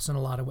spouse in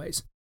a lot of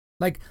ways.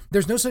 Like,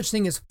 there's no such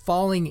thing as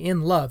falling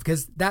in love,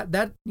 because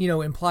that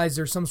implies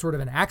there's some sort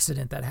of an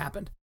accident that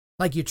happened.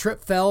 Like you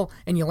tripped, fell,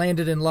 and you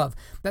landed in love.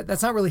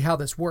 That's not really how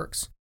this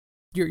works.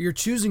 You're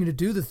choosing to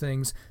do the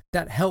things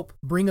that help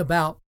bring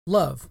about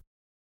love,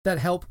 that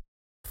help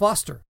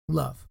foster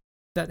love,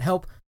 that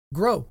help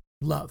grow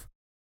love.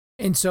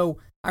 And so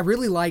I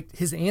really liked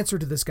his answer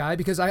to this guy,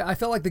 because I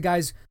felt like the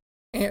guy's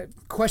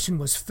question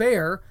was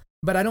fair,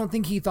 but I don't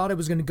think he thought it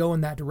was going to go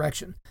in that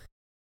direction.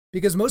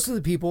 Because most of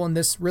the people, and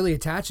this really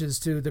attaches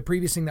to the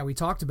previous thing that we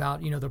talked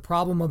about, the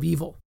problem of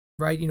evil,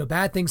 right?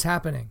 Bad things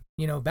happening,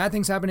 bad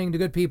things happening to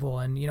good people.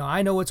 And,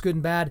 I know what's good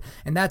and bad,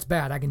 and that's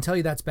bad. I can tell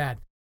you that's bad.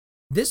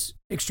 This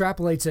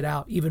extrapolates it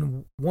out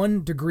even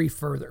one degree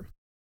further,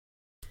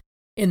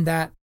 in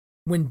that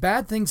when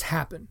bad things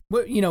happen,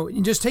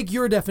 just take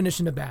your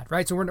definition of bad,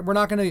 right? So we're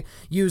not going to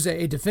use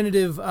a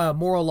definitive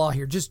moral law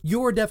here, just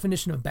your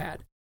definition of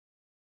bad.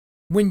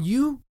 When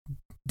you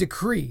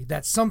decree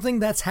that something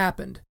that's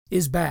happened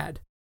is bad,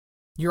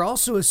 you're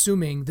also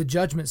assuming the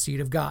judgment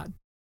seat of God.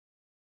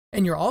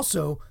 And you're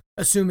also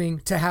assuming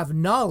to have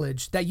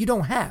knowledge that you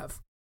don't have.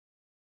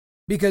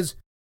 Because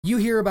you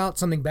hear about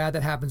something bad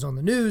that happens on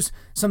the news,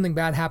 something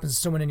bad happens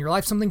to someone in your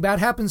life, something bad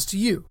happens to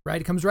you,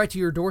 right? It comes right to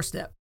your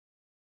doorstep.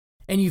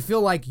 And you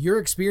feel like you're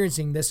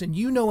experiencing this, and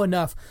you know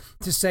enough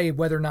to say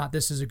whether or not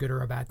this is a good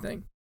or a bad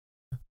thing.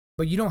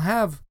 But you don't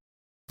have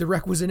the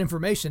requisite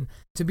information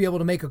to be able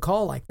to make a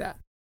call like that.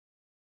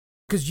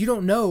 because you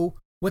don't know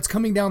what's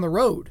coming down the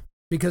road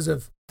because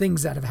of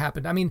things that have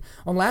happened. I mean,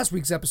 on last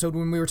week's episode,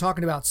 when we were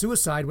talking about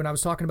suicide, when I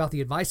was talking about the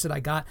advice that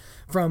I got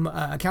from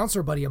a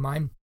counselor buddy of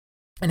mine,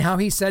 and how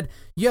he said,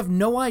 you have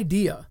no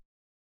idea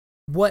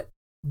what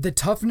the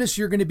toughness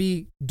you're going to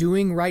be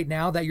doing right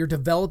now, that you're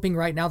developing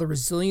right now, the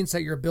resilience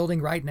that you're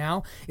building right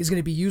now is going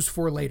to be used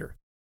for later.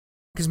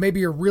 Because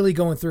maybe you're really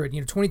going through it.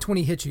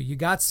 2020 hit you. You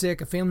got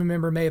sick. A family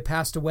member may have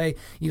passed away.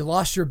 You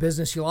lost your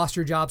business. You lost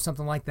your job,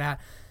 something like that.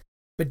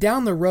 But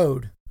down the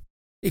road,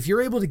 if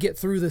you're able to get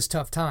through this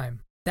tough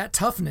time, that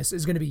toughness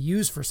is going to be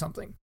used for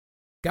something.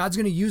 God's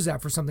going to use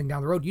that for something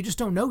down the road. You just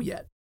don't know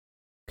yet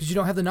because you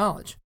don't have the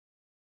knowledge.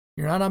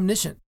 You're not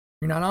omniscient.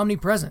 You're not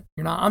omnipresent.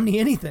 You're not omni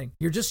anything.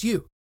 You're just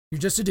you. You're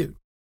just a dude.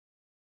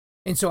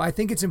 And so I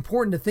think it's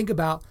important to think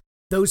about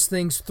those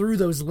things through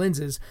those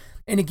lenses.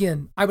 And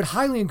again, I would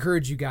highly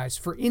encourage you guys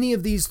for any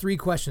of these three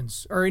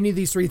questions or any of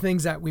these three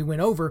things that we went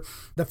over.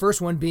 The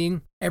first one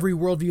being every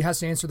worldview has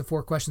to answer the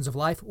 4 questions of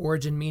life: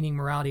 origin, meaning,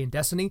 morality, and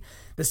destiny.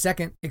 The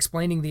second,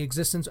 explaining the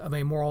existence of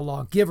a moral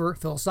lawgiver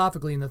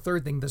philosophically. And the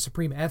third thing, the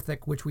supreme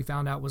ethic, which we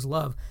found out was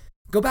love.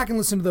 Go back and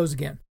listen to those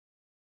again.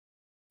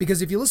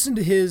 Because if you listen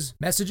to his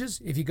messages,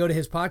 if you go to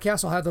his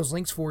podcast, I'll have those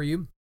links for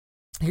you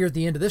here at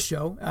the end of this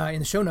show, in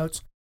the show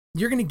notes.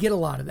 You're going to get a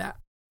lot of that.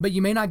 But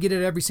you may not get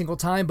it every single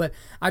time, but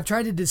I've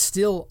tried to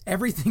distill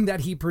everything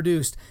that he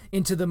produced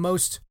into the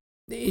most,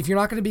 if you're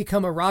not going to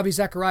become a Ravi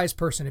Zacharias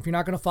person, if you're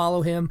not going to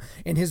follow him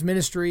in his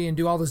ministry and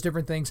do all those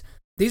different things,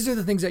 these are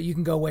the things that you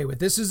can go away with.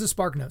 This is the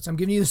Spark Notes. I'm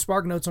giving you the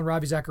Spark Notes on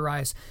Ravi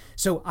Zacharias.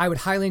 So I would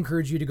highly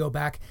encourage you to go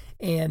back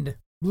and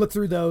look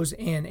through those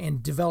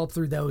and develop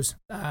through those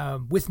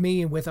with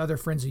me and with other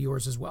friends of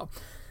yours as well.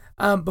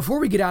 Before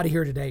we get out of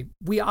here today,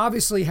 we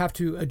obviously have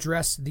to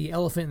address the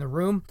elephant in the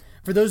room.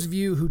 For those of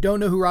you who don't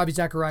know who Ravi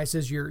Zacharias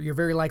is, you're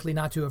very likely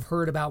not to have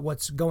heard about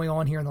what's going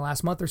on here in the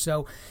last month or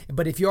so.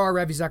 But if you are a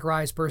Ravi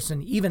Zacharias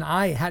person, even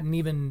I hadn't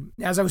even,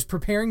 as I was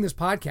preparing this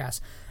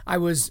podcast, I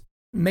was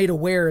made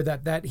aware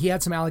that he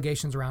had some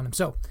allegations around him.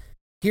 So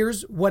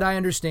here's what I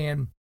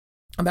understand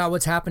about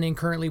what's happening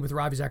currently with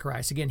Ravi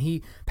Zacharias. Again,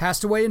 he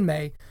passed away in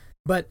May,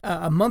 but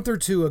a month or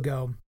two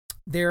ago,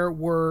 there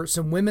were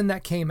some women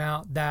that came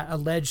out that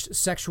alleged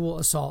sexual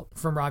assault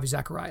from Ravi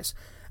Zacharias.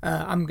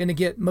 I'm going to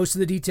get most of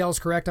the details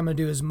correct. I'm going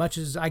to do as much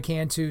as I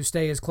can to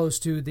stay as close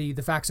to the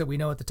facts that we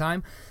know at the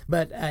time.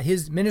 But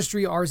his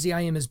ministry,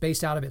 RZIM, is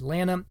based out of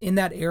Atlanta. In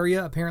that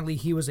area, apparently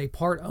he was a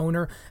part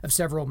owner of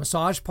several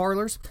massage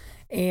parlors.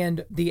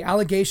 And the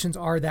allegations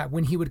are that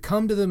when he would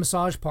come to the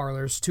massage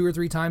parlors 2 or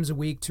 3 times a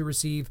week to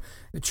receive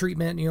the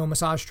treatment,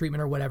 massage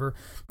treatment or whatever,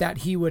 that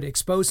he would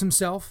expose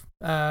himself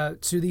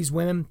to these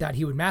women, that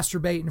he would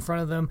masturbate in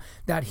front of them,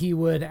 that he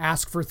would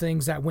ask for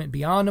things that went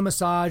beyond a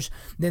massage.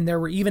 Then there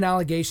were even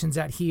allegations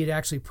that he had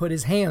actually put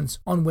his hands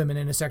on women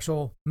in a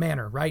sexual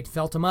manner, right?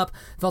 Felt them up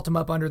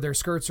under their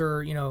skirts,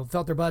 or,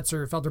 felt their butts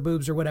or felt their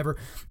boobs or whatever.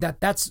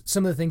 That's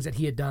some of the things that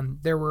he had done.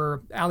 There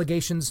were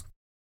allegations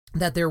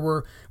that there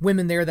were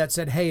women there that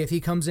said, hey, if he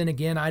comes in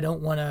again, I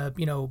don't want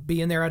to, be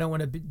in there. I don't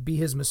want to be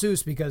his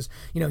masseuse because,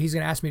 he's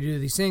going to ask me to do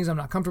these things. I'm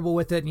not comfortable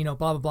with it, blah,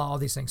 blah, blah, all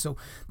these things. So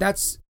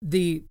that's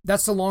the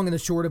long and the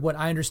short of what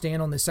I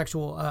understand on the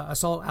sexual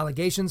assault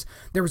allegations.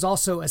 There was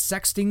also a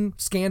sexting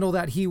scandal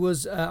that he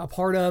was a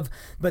part of,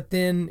 but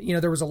then,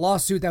 there was a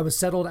lawsuit that was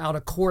settled out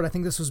of court. I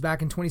think this was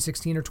back in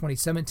 2016 or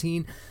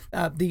 2017.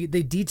 The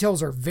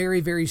details are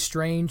very, very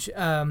strange.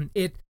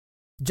 It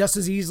just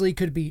as easily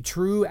could be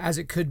true as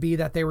it could be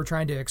that they were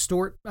trying to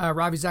extort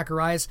Ravi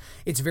Zacharias.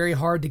 It's very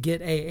hard to get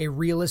a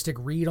realistic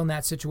read on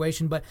that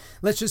situation. But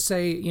let's just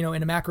say, in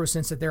a macro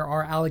sense, that there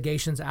are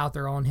allegations out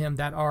there on him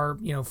that are,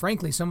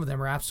 frankly, some of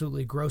them are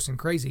absolutely gross and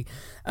crazy.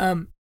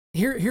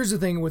 Here's the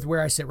thing with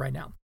where I sit right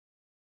now.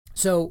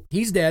 So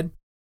he's dead.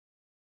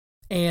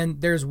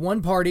 And there's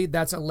one party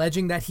that's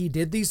alleging that he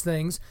did these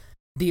things.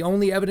 The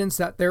only evidence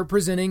that they're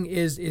presenting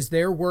is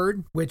their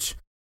word, which,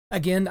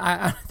 again,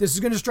 this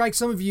is going to strike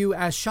some of you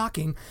as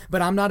shocking,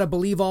 but I'm not a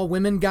believe all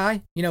women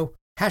guy.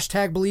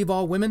 Hashtag believe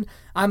all women.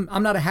 I'm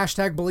not a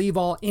hashtag believe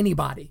all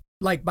anybody,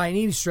 like by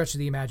any stretch of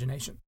the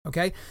imagination.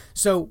 Okay.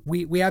 So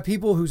we have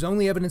people whose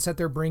only evidence that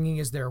they're bringing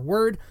is their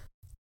word.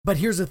 But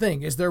here's the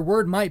thing, is their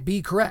word might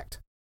be correct.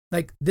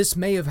 Like, this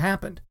may have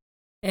happened,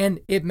 and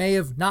it may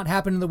have not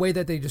happened in the way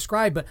that they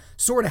described, but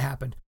sort of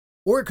happened,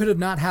 or it could have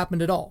not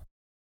happened at all.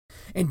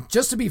 And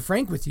just to be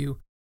frank with you,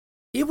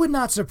 it would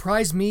not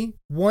surprise me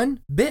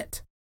one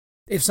bit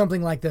if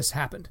something like this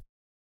happened.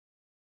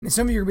 And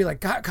some of you are going to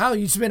be like, Kyle,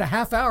 you spent a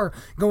half hour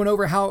going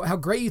over how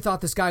great you thought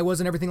this guy was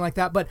and everything like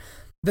that. But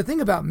the thing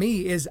about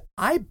me is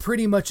I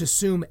pretty much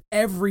assume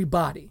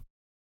everybody,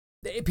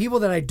 people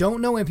that I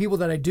don't know and people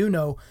that I do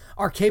know,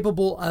 are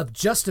capable of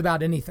just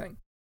about anything.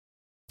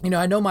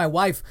 I know my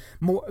wife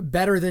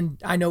better than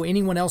I know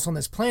anyone else on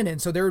this planet.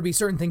 And so there would be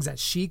certain things that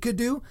she could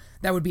do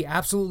that would be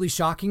absolutely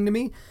shocking to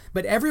me.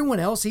 But everyone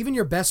else, even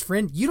your best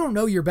friend, you don't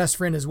know your best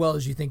friend as well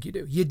as you think you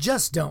do. You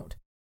just don't.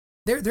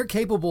 They're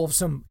capable of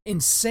some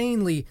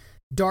insanely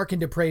dark and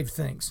depraved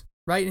things,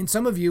 right? And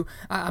some of you,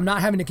 I'm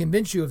not having to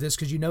convince you of this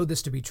because you know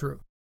this to be true.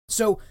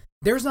 So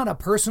There's not a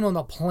person on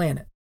the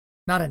planet,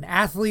 not an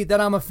athlete that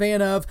I'm a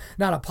fan of,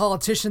 not a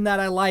politician that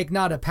I like,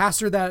 not a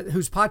pastor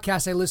whose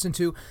podcast I listen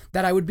to,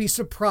 that I would be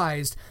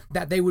surprised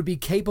that they would be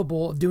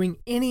capable of doing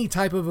any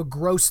type of a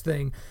gross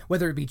thing,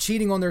 whether it be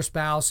cheating on their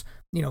spouse,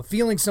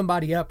 feeling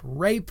somebody up,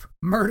 rape,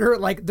 murder.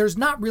 Like, there's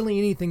not really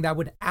anything that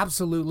would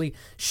absolutely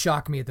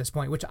shock me at this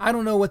point, which I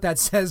don't know what that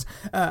says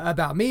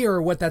about me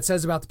or what that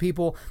says about the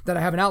people that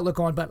I have an outlook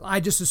on, but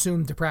I just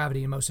assume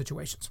depravity in most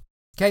situations.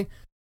 Okay?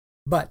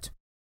 But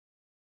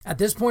at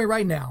this point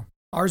right now,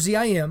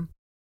 RZIM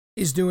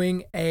is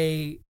doing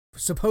a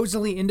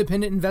supposedly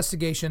independent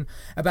investigation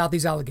about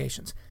these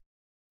allegations.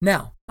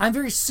 Now, I'm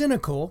very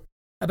cynical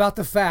about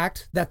the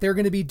fact that they're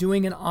going to be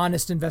doing an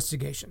honest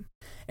investigation.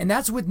 And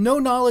that's with no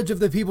knowledge of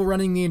the people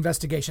running the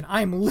investigation.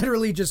 I am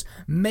literally just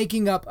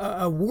making up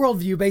a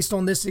worldview based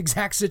on this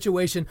exact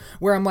situation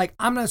where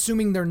I'm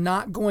assuming they're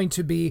not going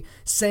to be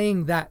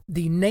saying that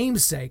the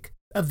namesake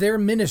of their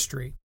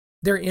ministry,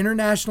 their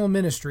international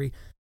ministry,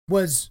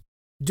 was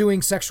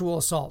doing sexual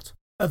assault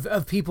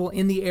of people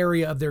in the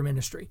area of their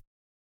ministry.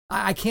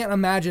 I can't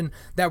imagine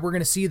that we're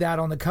going to see that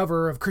on the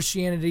cover of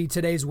Christianity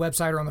Today's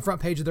website or on the front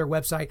page of their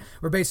website,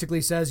 where it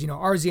basically says,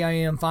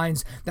 RZIM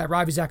finds that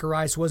Ravi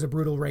Zacharias was a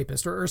brutal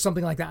rapist or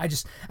something like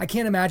that. I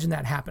can't imagine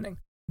that happening,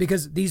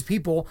 because these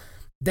people,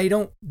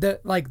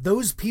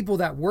 those people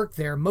that work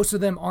there, most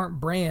of them aren't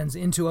brands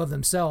into of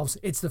themselves.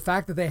 It's the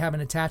fact that they have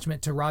an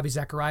attachment to Ravi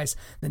Zacharias,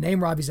 the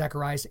name Ravi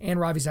Zacharias, and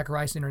Ravi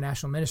Zacharias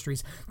International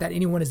Ministries, that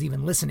anyone is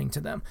even listening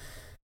to them.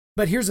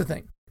 But here's the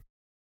thing.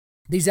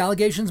 These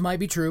allegations might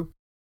be true.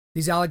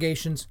 These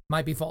allegations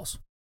might be false.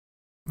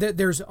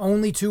 There's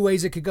only two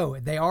ways it could go.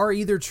 They are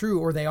either true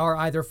or they are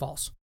either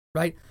false,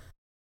 right?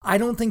 I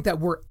don't think that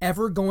we're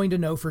ever going to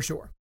know for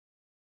sure.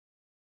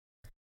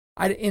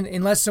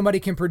 Unless somebody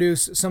can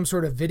produce some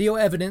sort of video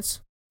evidence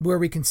where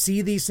we can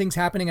see these things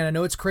happening. And I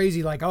know it's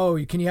crazy, like,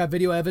 oh, can you have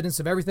video evidence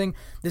of everything?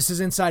 This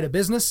is inside a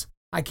business.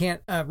 I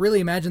can't really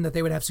imagine that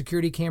they would have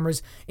security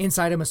cameras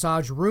inside a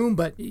massage room,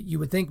 but you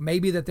would think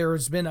maybe that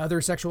there's been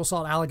other sexual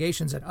assault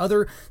allegations at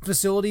other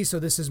facilities, so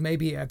this is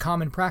maybe a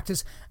common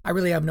practice. I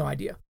really have no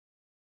idea.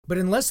 But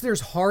unless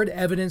there's hard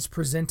evidence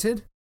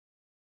presented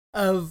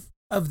of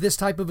this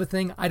type of a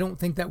thing, I don't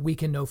think that we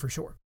can know for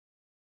sure.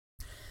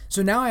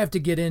 So now I have to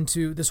get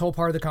into this whole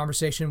part of the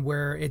conversation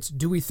where it's,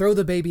 do we throw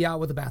the baby out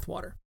with the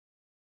bathwater?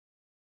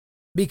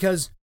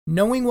 Because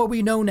knowing what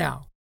we know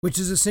now, which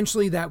is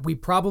essentially that we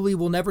probably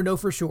will never know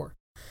for sure,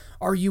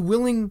 are you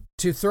willing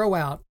to throw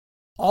out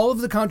all of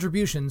the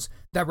contributions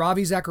that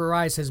Ravi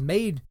Zacharias has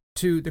made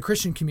to the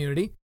Christian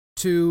community,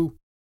 to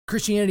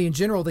Christianity in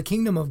general, the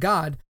kingdom of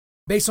God,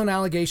 based on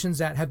allegations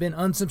that have been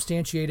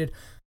unsubstantiated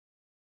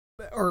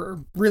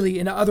or really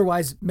and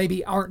otherwise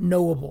maybe aren't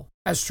knowable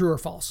as true or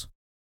false?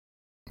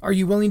 Are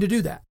you willing to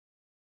do that?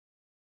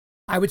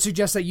 I would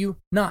suggest that you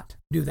not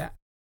do that,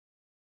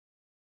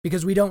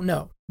 because we don't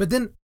know. But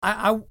then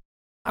I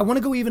want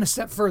to go even a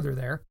step further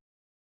there,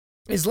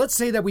 is let's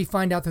say that we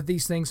find out that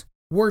these things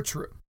were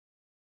true.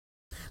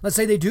 Let's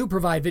say they do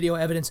provide video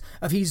evidence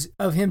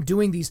of him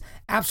doing these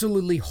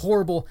absolutely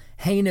horrible,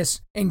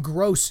 heinous, and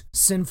gross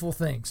sinful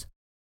things.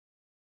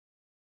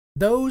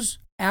 Those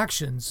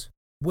actions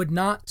would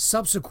not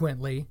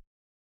subsequently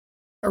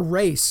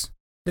erase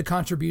the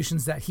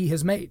contributions that he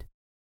has made.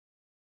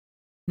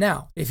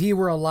 Now, if he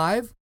were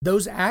alive,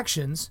 those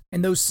actions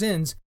and those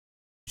sins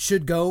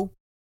shouldn't go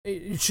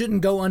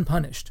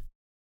unpunished.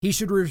 He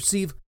should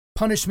receive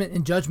punishment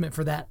and judgment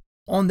for that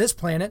on this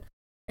planet,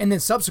 and then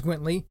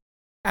subsequently,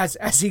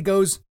 as he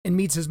goes and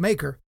meets his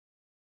maker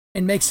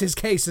and makes his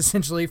case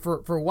essentially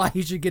for why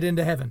he should get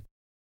into heaven,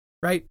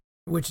 right?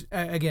 Which,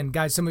 again,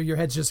 guys, some of your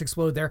heads just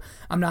explode there.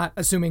 I'm not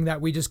assuming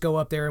that we just go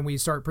up there and we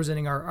start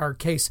presenting our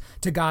case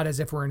to God as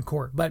if we're in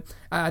court, but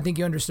I think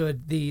you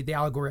understood the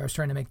allegory I was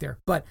trying to make there.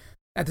 But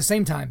at the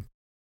same time,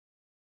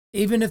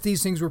 even if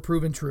these things were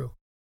proven true,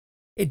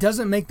 it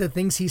doesn't make the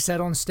things he said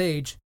on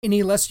stage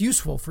any less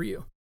useful for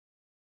you.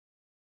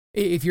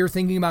 If you're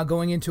thinking about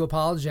going into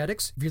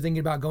apologetics, if you're thinking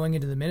about going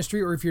into the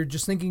ministry, or if you're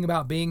just thinking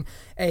about being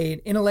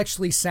an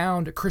intellectually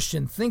sound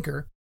Christian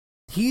thinker,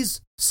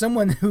 he's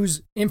someone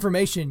whose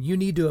information you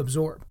need to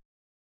absorb.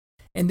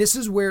 And this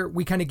is where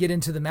we kind of get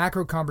into the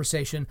macro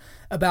conversation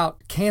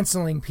about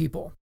canceling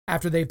people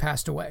after they've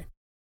passed away.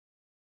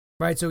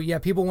 Right? So yeah,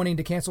 people wanting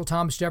to cancel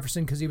Thomas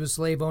Jefferson because he was a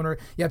slave owner.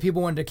 Yeah,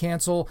 people wanted to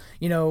cancel,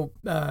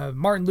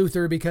 Martin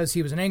Luther because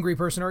he was an angry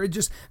person, or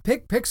just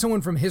pick someone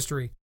from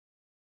history.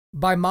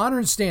 By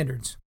modern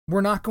standards,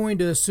 we're not going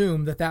to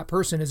assume that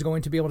person is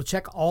going to be able to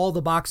check all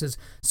the boxes,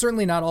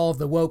 certainly not all of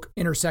the woke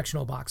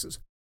intersectional boxes.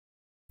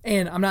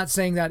 And I'm not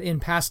saying that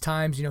in past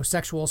times,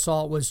 sexual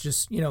assault was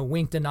just,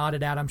 winked and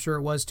nodded at. I'm sure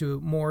it was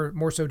to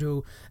more so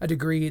to a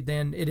degree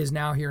than it is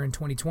now here in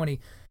 2020.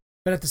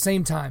 But at the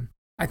same time,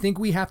 I think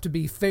we have to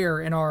be fair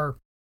in our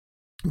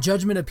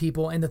judgment of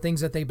people and the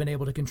things that they've been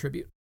able to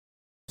contribute.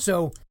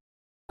 So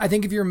I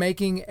think if you're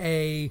making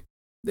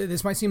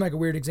this might seem like a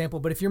weird example,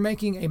 but if you're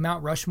making a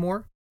Mount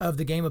Rushmore of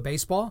the game of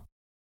baseball,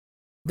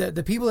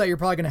 the people that you're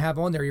probably going to have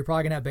on there, you're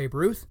probably going to have Babe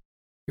Ruth.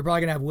 You're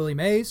probably going to have Willie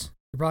Mays.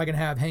 You're probably going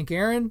to have Hank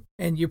Aaron,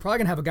 and you're probably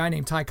going to have a guy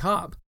named Ty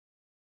Cobb.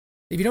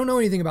 If you don't know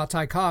anything about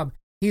Ty Cobb,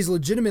 he's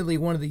legitimately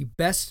one of the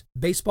best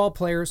baseball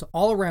players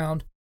all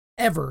around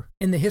ever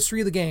in the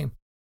history of the game.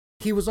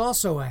 He was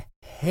also a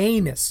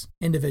heinous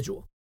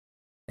individual,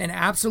 an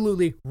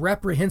absolutely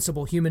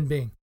reprehensible human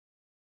being.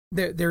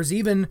 There's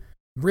even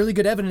really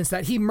good evidence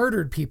that he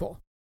murdered people,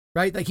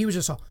 right? Like he was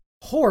just a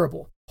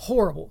horrible,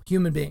 horrible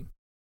human being.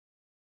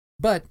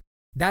 But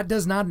that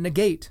does not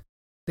negate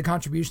the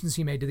contributions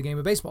he made to the game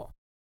of baseball.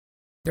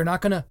 They're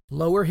not going to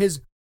lower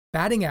his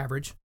batting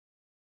average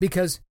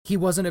because he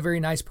wasn't a very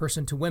nice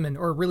person to women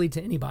or really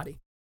to anybody.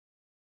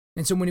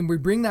 And so when we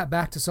bring that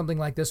back to something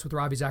like this with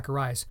Ravi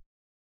Zacharias,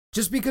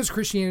 just because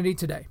Christianity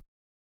Today,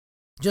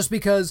 just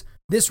because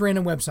this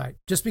random website,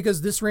 just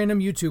because this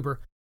random YouTuber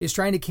is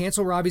trying to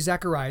cancel Ravi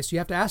Zacharias, you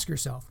have to ask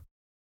yourself,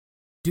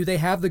 do they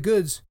have the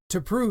goods to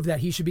prove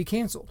that he should be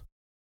canceled?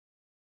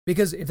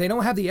 Because if they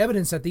don't have the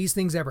evidence that these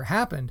things ever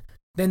happened,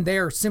 then they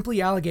are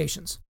simply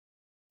allegations,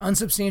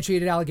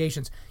 unsubstantiated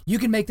allegations. You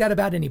can make that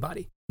about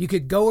anybody. You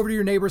could go over to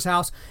your neighbor's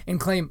house and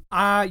claim,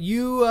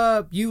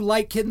 you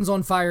light kittens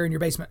on fire in your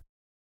basement.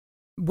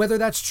 Whether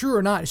that's true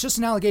or not, it's just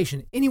an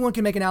allegation. Anyone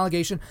can make an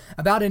allegation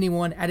about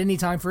anyone at any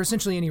time for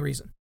essentially any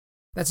reason.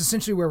 That's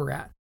essentially where we're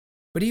at.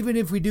 But even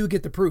if we do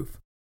get the proof,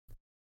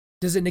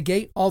 does it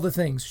negate all the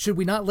things? Should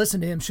we not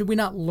listen to him? Should we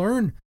not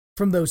learn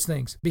from those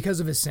things because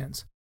of his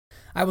sins?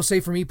 I will say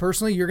for me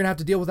personally, you're going to have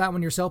to deal with that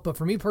one yourself. But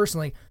for me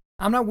personally,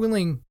 I'm not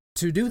willing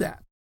to do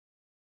that.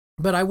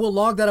 But I will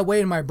log that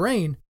away in my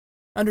brain,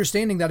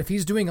 understanding that if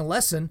he's doing a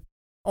lesson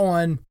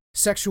on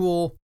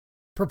sexual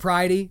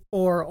propriety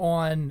or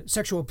on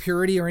sexual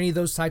purity or any of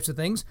those types of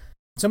things,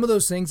 some of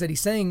those things that he's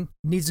saying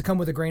needs to come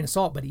with a grain of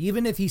salt. But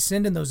even if he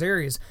sinned in those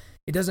areas,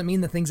 it doesn't mean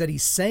the things that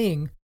he's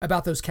saying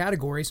about those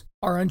categories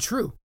are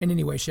untrue in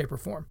any way, shape, or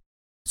form.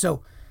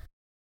 So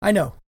I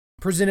know,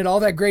 presented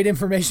all that great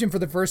information for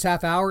the first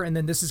half hour, and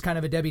then this is kind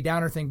of a Debbie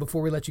Downer thing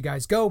before we let you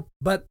guys go,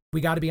 but we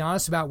got to be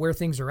honest about where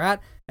things are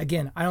at.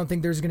 Again, I don't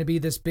think there's going to be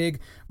this big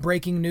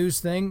breaking news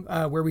thing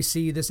where we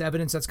see this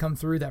evidence that's come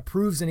through that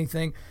proves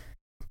anything.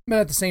 But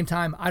at the same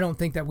time, I don't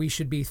think that we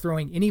should be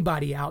throwing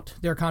anybody out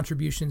their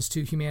contributions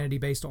to humanity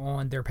based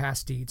on their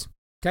past deeds.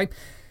 Okay?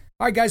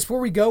 All right, guys, before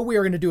we go, we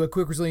are going to do a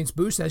quick resilience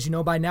boost. As you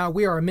know by now,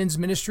 we are a men's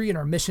ministry, and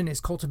our mission is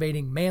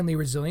cultivating manly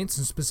resilience.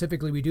 And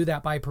specifically, we do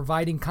that by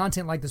providing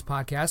content like this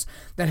podcast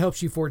that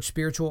helps you forge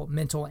spiritual,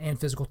 mental, and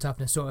physical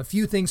toughness. So a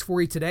few things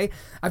for you today.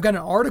 I've got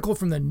an article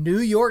from the New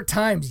York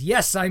Times.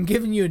 Yes, I'm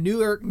giving you a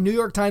New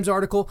York Times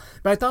article,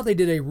 but I thought they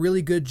did a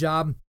really good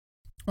job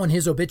on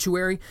his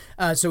obituary.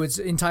 So it's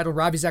entitled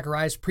Ravi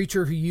Zacharias,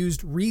 Preacher Who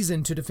Used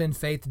Reason to Defend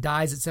Faith,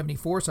 Dies at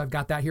 74. So I've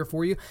got that here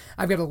for you.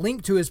 I've got a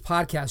link to his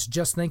podcast,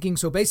 Just Thinking.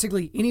 So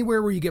basically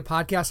anywhere where you get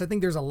podcasts, I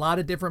think there's a lot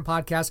of different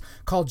podcasts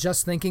called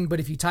Just Thinking, but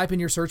if you type in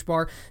your search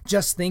bar,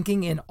 Just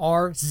Thinking in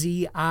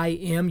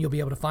RZIM, you'll be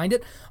able to find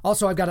it.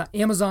 Also, I've got an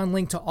Amazon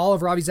link to all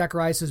of Ravi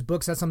Zacharias'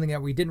 books. That's something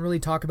that we didn't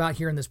really talk about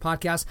here in this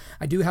podcast.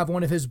 I do have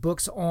one of his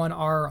books on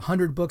our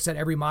 100 books that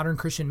every modern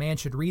Christian man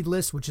should read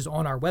list, which is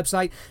on our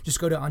website. Just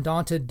go to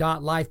undaunted.life/book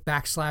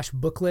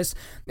list.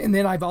 And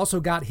then I've also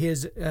got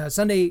his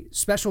Sunday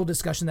special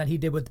discussion that he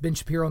did with Ben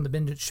Shapiro on the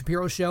Ben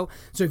Shapiro Show.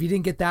 So if you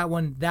didn't get that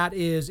one, that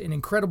is an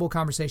incredible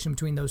conversation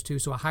between those two.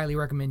 So I highly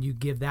recommend you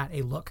give that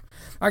a look.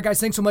 All right, guys,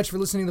 thanks so much for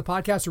listening to the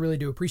podcast. I really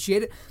do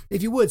appreciate it.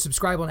 If you would,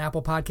 subscribe on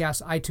Apple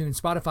Podcasts,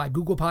 iTunes, Spotify,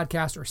 Google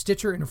Podcasts, or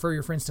Stitcher, and refer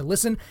your friends to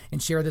listen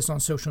and share this on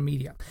social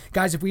media.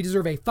 Guys, if we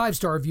deserve a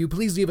 5-star review,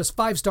 please leave us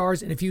 5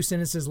 stars and a few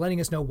sentences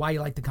letting us know why you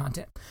like the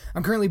content.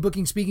 I'm currently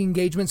booking speaking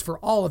engagements for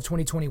all of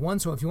 2021.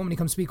 So if you want me to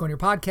come speak on your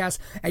podcast,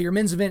 at your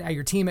men's event, at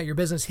your team, at your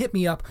business, hit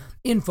me up,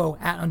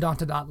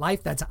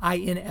 info@undaunted.life. That's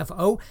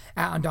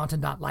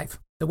info@undaunted.life.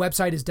 The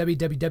website is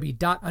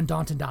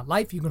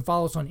www.undaunted.life. You can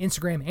follow us on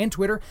Instagram and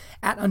Twitter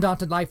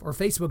 @UndauntedLife or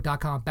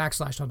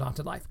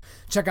Facebook.com/UndauntedLife.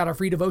 Check out our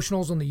free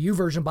devotionals on the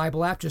YouVersion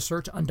Bible app. Just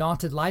search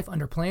Undaunted Life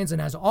under plans.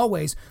 And as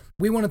always,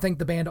 we want to thank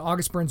the band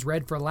August Burns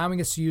Red for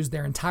allowing us to use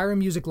their entire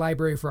music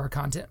library for our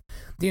content.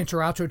 The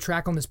intro-outro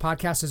track on this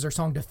podcast is their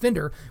song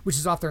Defender, which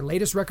is off their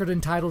latest record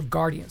entitled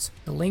Guardians.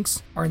 The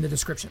links are in the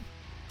description.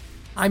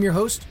 I'm your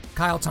host,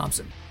 Kyle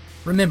Thompson.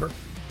 Remember,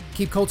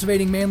 keep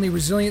cultivating manly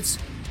resilience,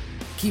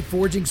 keep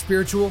forging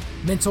spiritual,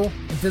 mental,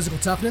 and physical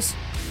toughness.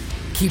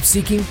 Keep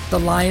seeking the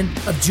Lion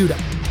of Judah.